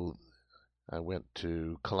 So I went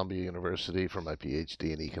to Columbia University for my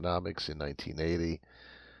PhD in economics in 1980.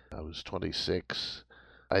 I was 26.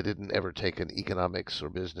 I didn't ever take an economics or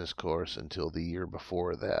business course until the year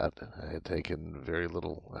before that. I had taken very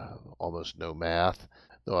little, almost no math,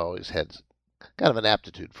 though I always had kind of an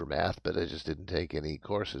aptitude for math, but I just didn't take any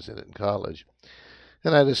courses in it in college.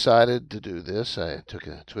 And I decided to do this. I took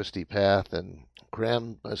a twisty path and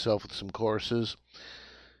crammed myself with some courses.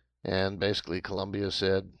 And basically, Columbia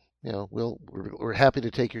said, we're happy to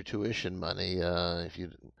take your tuition money. If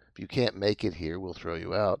you can't make it here, we'll throw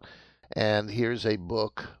you out. And here's a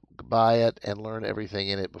book. Buy it and learn everything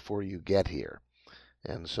in it before you get here.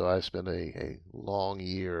 And so I spent a long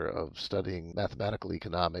year of studying mathematical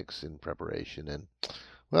economics in preparation, and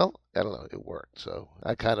well, I don't know, it worked. So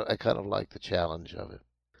I kind of like the challenge of it.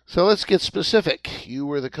 So let's get specific. You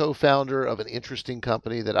were the co-founder of an interesting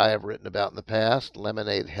company that I have written about in the past,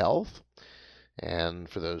 Lemonade Health. And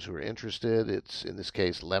for those who are interested, it's in this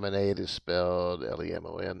case, Lemonade is spelled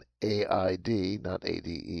Lemonaid, not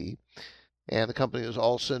ADE. And the company is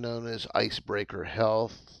also known as Icebreaker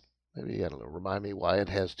Health. Maybe, I don't know, remind me why it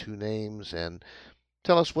has two names and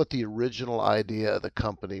tell us what the original idea of the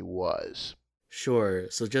company was.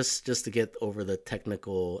 Sure. So just to get over the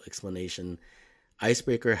technical explanation,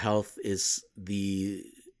 Icebreaker Health is the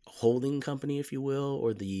holding company, if you will,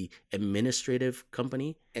 or the administrative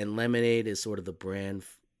company, and Lemonade is sort of the brand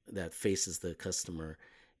that faces the customer.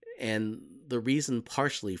 And the reason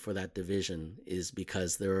partially for that division is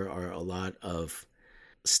because there are a lot of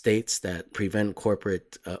states that prevent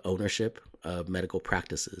corporate ownership of medical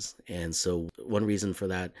practices. And so one reason for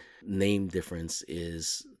that name difference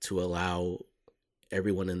is to allow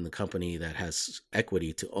everyone in the company that has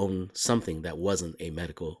equity to own something that wasn't a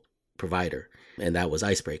medical provider. And that was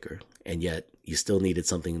Icebreaker. And yet you still needed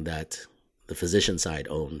something that the physician side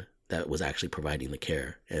owned that was actually providing the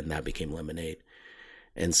care. And that became Lemonade.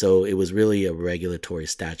 And so it was really a regulatory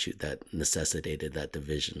statute that necessitated that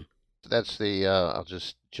division. That's the, I'll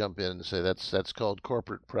just jump in and say that's called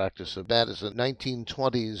corporate practice. So that is a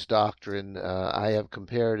 1920s doctrine. I have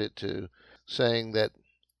compared it to saying that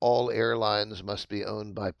all airlines must be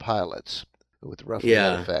owned by pilots, with roughly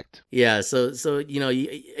that effect. Yeah. So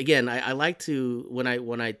again, I like to, when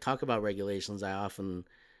I talk about regulations, I often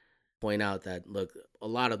point out that, look, a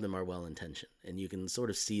lot of them are well intentioned, and you can sort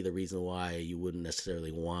of see the reason why you wouldn't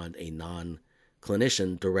necessarily want a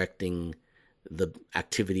non-clinician directing the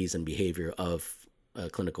activities and behavior of a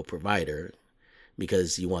clinical provider,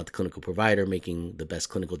 because you want the clinical provider making the best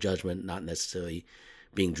clinical judgment, not necessarily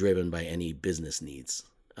being driven by any business needs.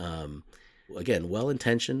 Again,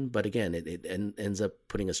 well-intentioned, but again, it ends up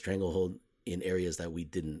putting a stranglehold in areas that we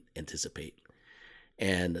didn't anticipate.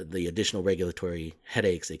 And the additional regulatory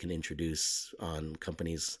headaches they can introduce on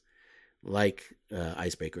companies like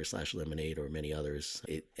Icebreaker / Lemonade or many others,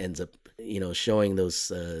 it ends up, showing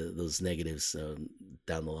those negatives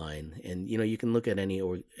down the line. And you can look at any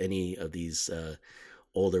of these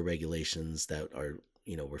older regulations that are,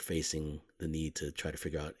 we're facing the need to try to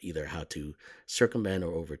figure out either how to circumvent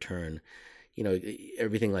or overturn.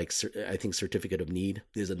 Everything like, I think certificate of need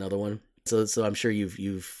is another one. So I'm sure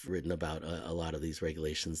you've written about a lot of these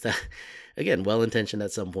regulations that, again, well-intentioned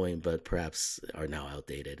at some point, but perhaps are now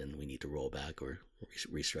outdated and we need to roll back or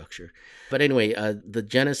restructure. But anyway, the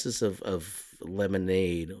genesis of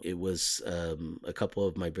Lemonade, it was a couple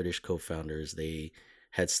of my British co-founders. They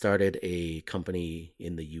had started a company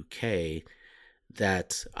in the UK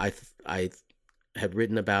that I had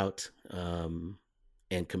written about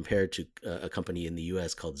and compared to a company in the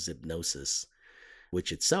US called Zipnosis,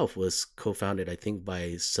 which itself was co-founded, I think,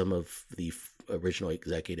 by some of the original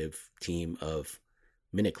executive team of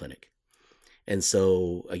MinuteClinic. And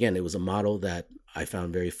so, again, it was a model that I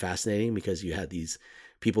found very fascinating because you had these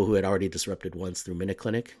people who had already disrupted once through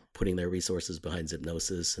MinuteClinic, putting their resources behind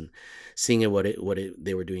Zipnosis and seeing what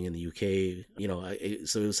they were doing in the UK.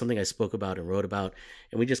 So it was something I spoke about and wrote about,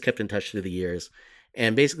 and we just kept in touch through the years.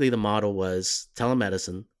 And basically the model was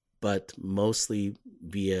telemedicine, but mostly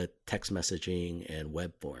via text messaging and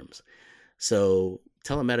web forms. So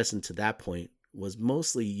telemedicine to that point was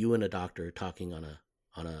mostly you and a doctor talking on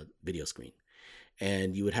a video screen.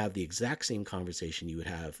 And you would have the exact same conversation you would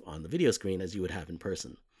have on the video screen as you would have in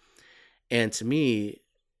person. And to me,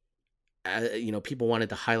 people wanted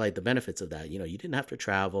to highlight the benefits of that. You didn't have to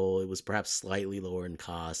travel. It was perhaps slightly lower in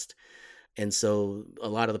cost. And so a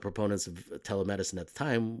lot of the proponents of telemedicine at the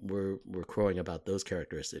time were crowing about those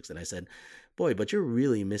characteristics. And I said, boy, but you're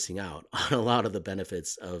really missing out on a lot of the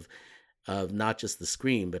benefits of not just the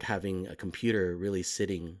screen, but having a computer really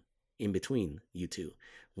sitting in between you two.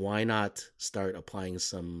 Why not start applying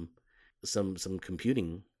some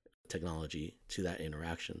computing technology to that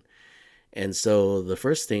interaction? And so the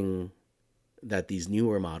first thing that these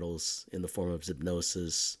newer models in the form of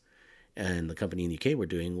Zipnosis and the company in the UK were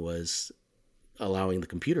doing was allowing the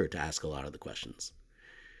computer to ask a lot of the questions.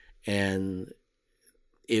 And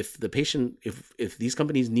if the patient, if these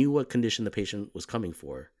companies knew what condition the patient was coming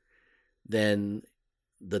for, then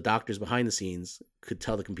the doctors behind the scenes could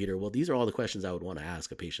tell the computer, well, these are all the questions I would want to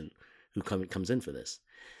ask a patient who comes in for this.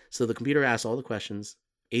 So the computer asks all the questions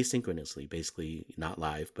asynchronously, basically not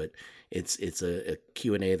live, but it's a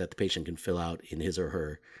Q&A that the patient can fill out in his or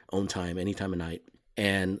her own time, any time of night,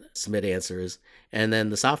 and submit answers. And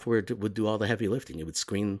then the software would do all the heavy lifting. It would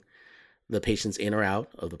screen the patients in or out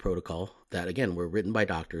of the protocol that, again, were written by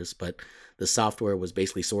doctors, but the software was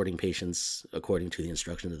basically sorting patients according to the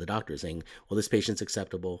instructions of the doctor, saying, well, this patient's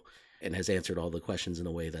acceptable and has answered all the questions in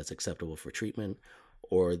a way that's acceptable for treatment,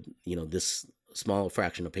 or, this small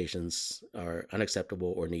fraction of patients are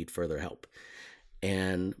unacceptable or need further help.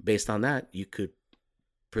 And based on that, you could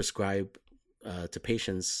prescribe to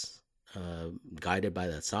patients guided by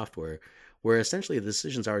that software, where essentially the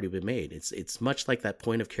decision's already been made. It's much like that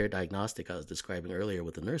point of care diagnostic I was describing earlier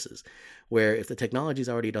with the nurses, where if the technology's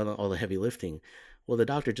already done all the heavy lifting, well, the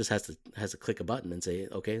doctor just has to click a button and say,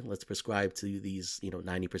 okay, let's prescribe to these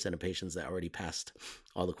 90% of patients that already passed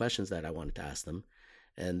all the questions that I wanted to ask them.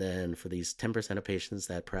 And then for these 10% of patients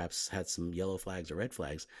that perhaps had some yellow flags or red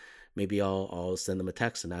flags, maybe I'll send them a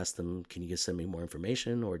text and ask them, can you just send me more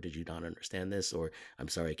information? Or did you not understand this? Or I'm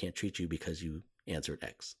sorry, I can't treat you because you answered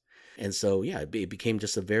X. And so, yeah, it became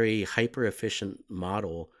just a very hyper efficient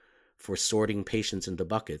model for sorting patients into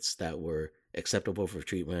buckets that were acceptable for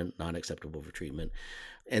treatment, not acceptable for treatment.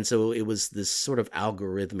 And so it was this sort of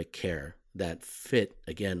algorithmic care that fit,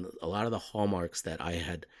 again, a lot of the hallmarks that I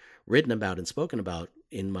had written about and spoken about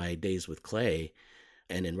in my days with Clay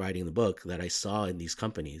and in writing the book that I saw in these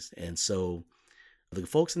companies. And so the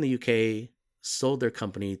folks in the UK sold their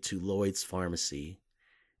company to Lloyd's Pharmacy,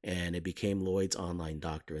 and it became Lloyd's Online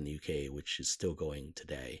Doctor in the UK, which is still going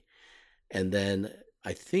today. And then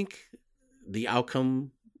I think the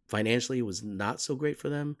outcome financially was not so great for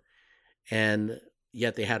them, and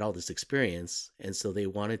yet they had all this experience, and so they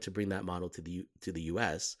wanted to bring that model to the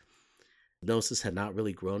US. Gnosis had not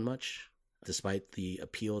really grown much, despite the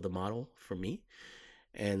appeal of the model for me.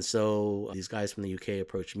 And so these guys from the UK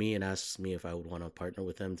approached me and asked me if I would want to partner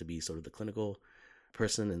with them to be sort of the clinical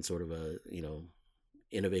person and sort of a,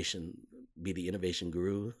 be the innovation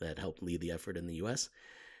guru that helped lead the effort in the US.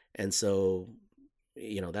 And so,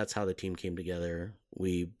 that's how the team came together.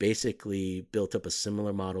 We basically built up a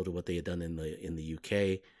similar model to what they had done in the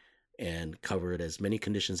UK and covered as many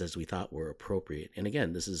conditions as we thought were appropriate. And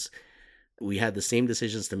again, we had the same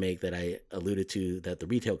decisions to make that I alluded to that the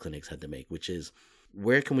retail clinics had to make, which is,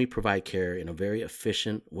 where can we provide care in a very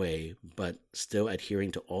efficient way, but still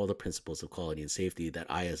adhering to all the principles of quality and safety that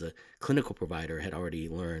I, as a clinical provider, had already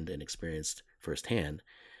learned and experienced firsthand?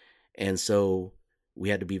 And so we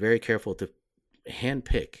had to be very careful to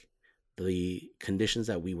handpick the conditions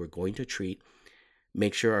that we were going to treat,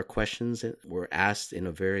 make sure our questions were asked in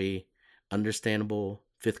a very understandable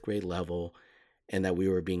fifth grade level, and that we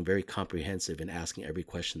were being very comprehensive in asking every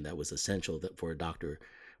question that was essential for a doctor,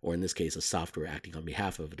 or in this case, a software acting on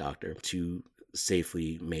behalf of a doctor, to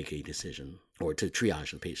safely make a decision or to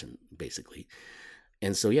triage the patient, basically.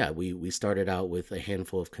 And so, yeah, we started out with a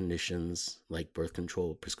handful of conditions like birth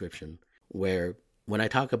control prescription, where when I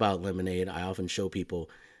talk about Lemonade, I often show people,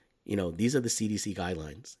 these are the CDC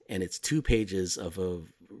guidelines, and it's 2 pages of a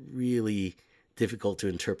really difficult to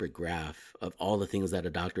interpret graph of all the things that a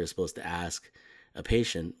doctor is supposed to ask a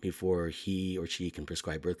patient before he or she can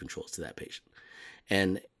prescribe birth controls to that patient.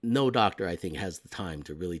 And no doctor, I think, has the time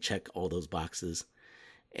to really check all those boxes.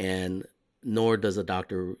 And nor does a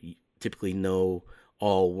doctor typically know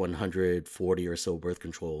all 140 or so birth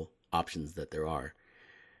control options that there are,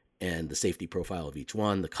 and the safety profile of each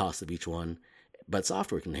one, the cost of each one. But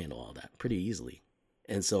software can handle all that pretty easily.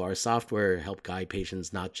 And so our software helped guide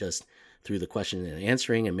patients not just through the question and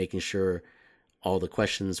answering and making sure all the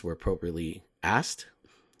questions were appropriately asked,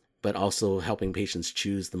 but also helping patients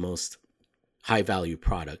choose the most high-value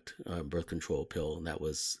product, birth control pill, that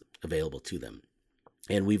was available to them.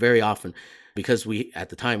 And we very often, because at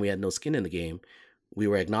the time we had no skin in the game, we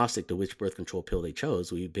were agnostic to which birth control pill they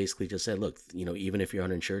chose. We basically just said, look, even if you're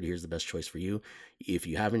uninsured, here's the best choice for you. If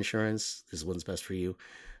you have insurance, this one's best for you.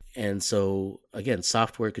 And so, again,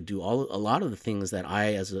 software could do a lot of the things that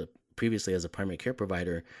I, previously as a primary care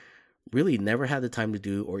provider, really never had the time to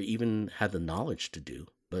do or even had the knowledge to do.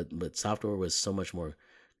 But software was so much more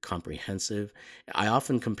comprehensive. I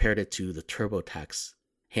often compared it to the TurboTax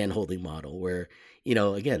handholding model, where,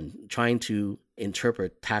 again, trying to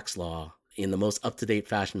interpret tax law in the most up-to-date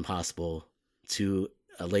fashion possible to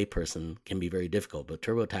a layperson can be very difficult. But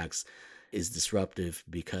TurboTax is disruptive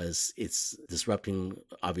because it's disrupting,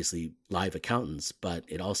 obviously, live accountants, but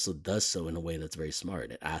it also does so in a way that's very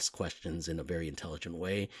smart. It asks questions in a very intelligent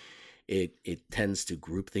way. It tends to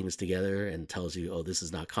group things together and tells you, oh, this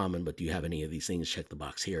is not common, but do you have any of these things? Check the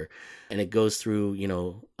box here. And it goes through,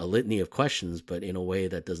 a litany of questions, but in a way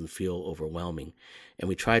that doesn't feel overwhelming. And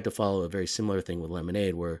we tried to follow a very similar thing with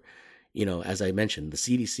Lemonade, where, as I mentioned, the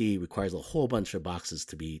CDC requires a whole bunch of boxes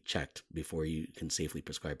to be checked before you can safely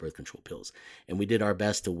prescribe birth control pills. And we did our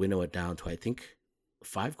best to winnow it down to, I think,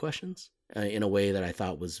 5 questions. in a way that I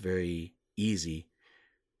thought was very easy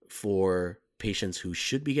for patients who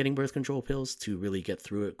should be getting birth control pills to really get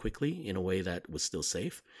through it quickly in a way that was still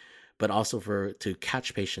safe, but also to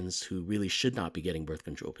catch patients who really should not be getting birth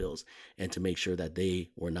control pills and to make sure that they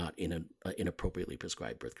were not inappropriately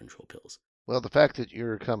prescribed birth control pills. Well, the fact that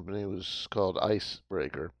your company was called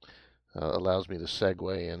Icebreaker allows me to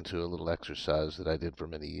segue into a little exercise that I did for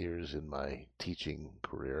many years in my teaching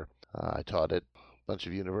career. I taught at a bunch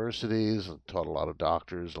of universities, taught a lot of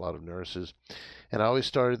doctors, a lot of nurses, and I always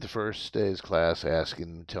started the first day's class asking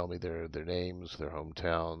them to tell me their names, their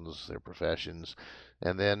hometowns, their professions,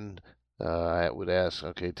 and then I would ask,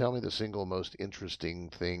 okay, tell me the single most interesting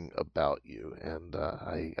thing about you. And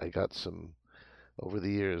I got some over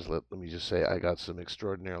the years, let me just say, I got some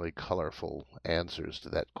extraordinarily colorful answers to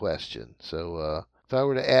that question. So, if I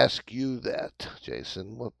were to ask you that,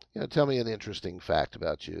 Jason, well, tell me an interesting fact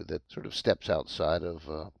about you that sort of steps outside of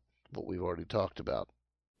what we've already talked about.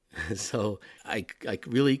 So I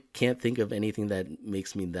really can't think of anything that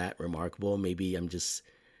makes me that remarkable. Maybe I'm just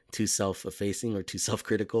too self-effacing or too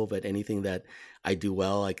self-critical, but anything that I do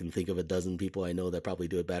well, I can think of a dozen people I know that probably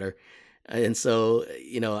do it better. And so,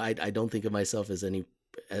 I don't think of myself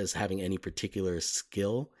as having any particular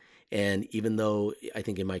skill. And even though I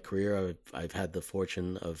think in my career I've had the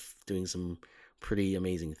fortune of doing some pretty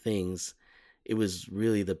amazing things, it was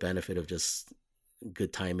really the benefit of just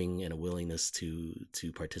good timing and a willingness to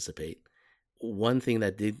participate. One thing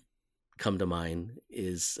that did come to mind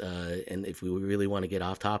is, and if we really want to get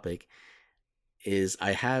off topic, is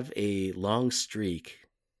I have a long streak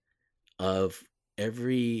of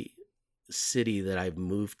every city that I've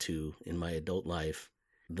moved to in my adult life.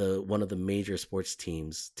 One of the major sports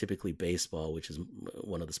teams, typically baseball, which is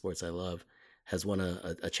one of the sports I love, has won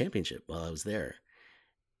a championship while I was there.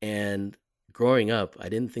 And growing up, I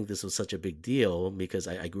didn't think this was such a big deal because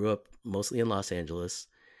I grew up mostly in Los Angeles,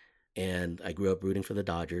 and I grew up rooting for the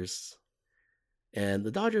Dodgers. And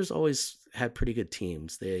the Dodgers always had pretty good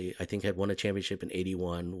teams. They, I think, had won a championship in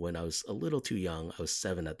 '81 when I was a little too young. I was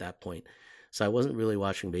 7 at that point. So I wasn't really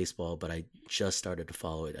watching baseball, but I just started to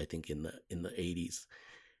follow it, I think, in the '80s.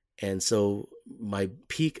 And so my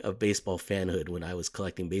peak of baseball fanhood, when I was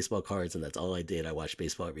collecting baseball cards, and that's all I did. I watched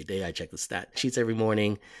baseball every day. I checked the stat sheets every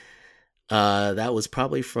morning. That was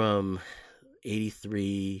probably from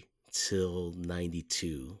 '83 till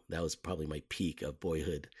 '92. That was probably my peak of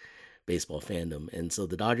boyhood baseball fandom. And so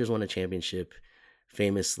the Dodgers won a championship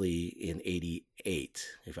famously in '88,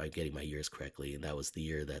 if I'm getting my years correctly. And that was the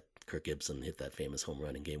year that Kirk Gibson hit that famous home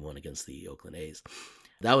run in Game 1 against the Oakland A's.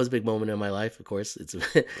 That was a big moment in my life. Of course,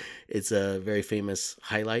 it's a very famous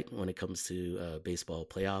highlight when it comes to baseball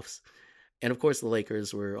playoffs. And of course, the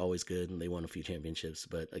Lakers were always good, and they won a few championships.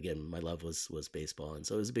 But again, my love was baseball, and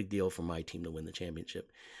so it was a big deal for my team to win the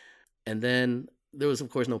championship. And then there was, of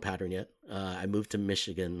course, no pattern yet. I moved to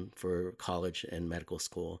Michigan for college and medical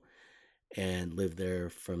school, and lived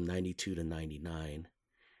there from '92 to '99.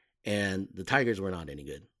 And the Tigers were not any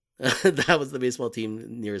good. That was the baseball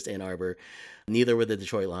team nearest Ann Arbor. Neither were the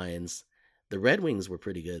Detroit Lions. The Red Wings were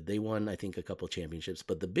pretty good. They won, I think, a couple championships.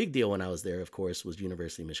 But the big deal when I was there, of course, was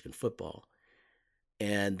University of Michigan football.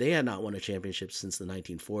 And they had not won a championship since the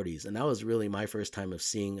 1940s. And that was really my first time of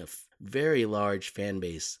seeing a very large fan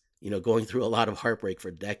base, going through a lot of heartbreak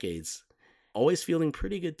for decades. Always fielding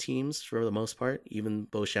pretty good teams for the most part. Even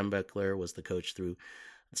Bo Schembechler was the coach through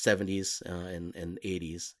the 70s and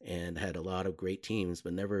 80s and had a lot of great teams,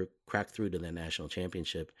 but never cracked through to the national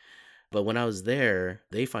championship. But when I was there,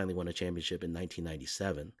 they finally won a championship in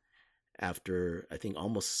 1997 after, I think,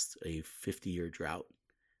 almost a 50-year drought.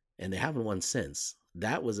 And they haven't won since.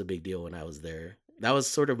 That was a big deal when I was there. That was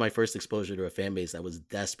sort of my first exposure to a fan base that was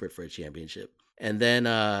desperate for a championship. And then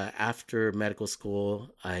after medical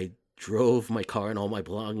school, I drove my car and all my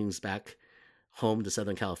belongings back home to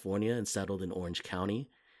Southern California and settled in Orange County.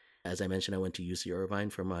 As I mentioned, I went to UC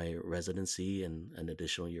Irvine for my residency and an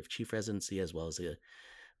additional year of chief residency, as well as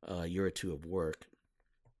a year or two of work.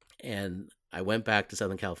 And I went back to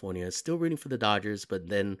Southern California, still rooting for the Dodgers, but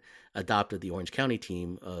then adopted the Orange County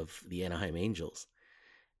team of the Anaheim Angels.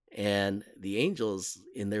 And the Angels,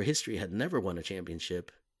 in their history, had never won a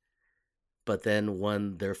championship, but then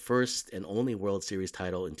won their first and only World Series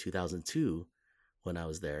title in 2002 when I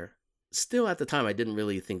was there. Still, at the time, I didn't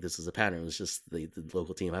really think this was a pattern. It was just the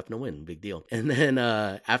local team happened to win. Big deal. And then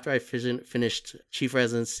after I finished chief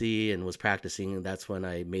residency and was practicing, that's when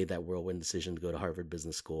I made that whirlwind decision to go to Harvard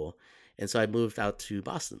Business School. And so I moved out to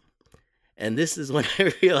Boston. And this is when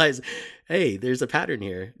I realized, hey, there's a pattern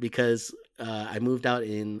here, because I moved out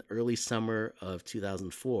in early summer of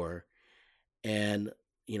 2004. And,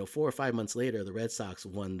 4 or 5 months later, the Red Sox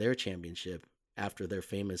won their championship after their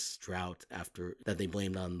famous drought that they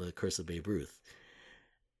blamed on the curse of Babe Ruth.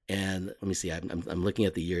 And let me see, I'm looking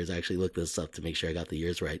at the years. I actually looked this up to make sure I got the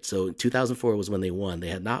years right. So 2004 was when they won. They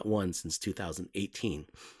had not won since 2018.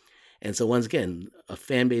 And so once again, a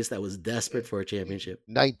fan base that was desperate for a championship.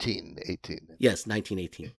 1918. Yes,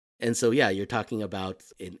 1918. And so, yeah, you're talking about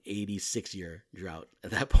an 86-year drought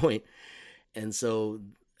at that point. And so,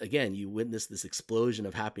 again, you witnessed this explosion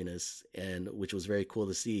of happiness, and which was very cool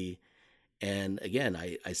to see. And again,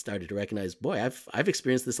 I started to recognize, boy, I've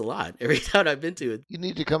experienced this a lot every time I've been to it. You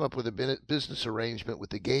need to come up with a business arrangement with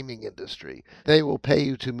the gaming industry. They will pay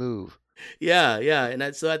you to move. Yeah.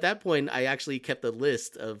 And so at that point, I actually kept a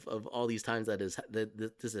list of all these times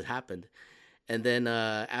that this has happened. And then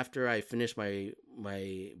after I finished my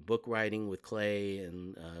book writing with Clay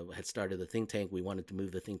and had started the think tank, we wanted to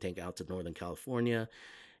move the think tank out to Northern California.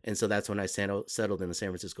 And so that's when I settled in the San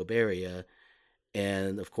Francisco Bay Area.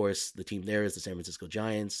 And of course, the team there is the San Francisco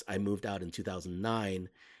Giants. I moved out in 2009,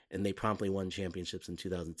 and they promptly won championships in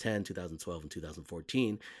 2010, 2012, and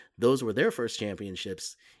 2014. Those were their first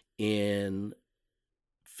championships in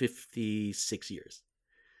 56 years.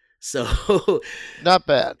 So not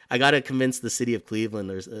bad. I got to convince the city of Cleveland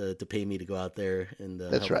to pay me to go out there and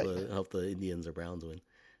help the Indians or Browns win.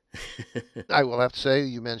 I will have to say,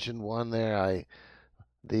 you mentioned one there.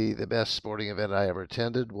 The best sporting event I ever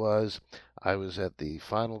attended was I was at the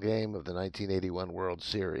final game of the 1981 World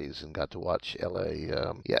Series and got to watch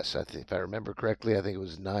LA. Yes, I think if I remember correctly, I think it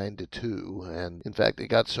was 9-2. And in fact, it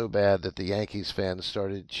got so bad that the Yankees fans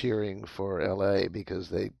started cheering for LA because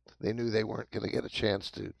they knew they weren't going to get a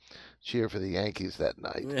chance to cheer for the Yankees that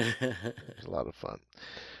night. It was a lot of fun.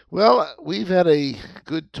 Well, we've had a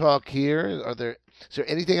good talk here. Is there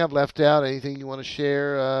anything I've left out? Anything you want to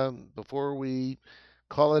share before we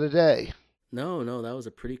call it a day? No, that was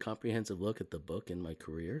a pretty comprehensive look at the book and my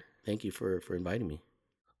career. Thank you for inviting me.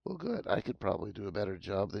 Well, good. I could probably do a better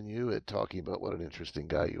job than you at talking about what an interesting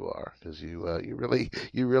guy you are, because you really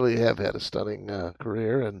have had a stunning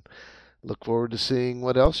career, and look forward to seeing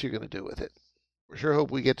what else you're going to do with it. We sure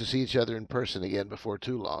hope we get to see each other in person again before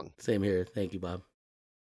too long. Same here. Thank you, Bob.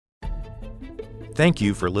 Thank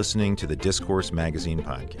you for listening to the Discourse Magazine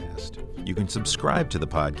podcast. You can subscribe to the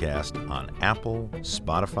podcast on Apple,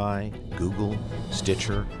 Spotify, Google,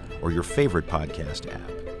 Stitcher, or your favorite podcast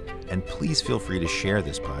app. And please feel free to share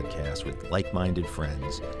this podcast with like-minded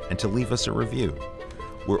friends and to leave us a review.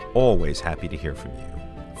 We're always happy to hear from you.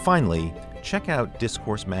 Finally, check out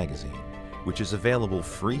Discourse Magazine, which is available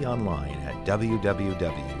free online at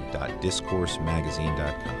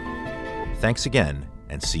www.discoursemagazine.com. Thanks again,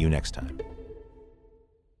 and see you next time.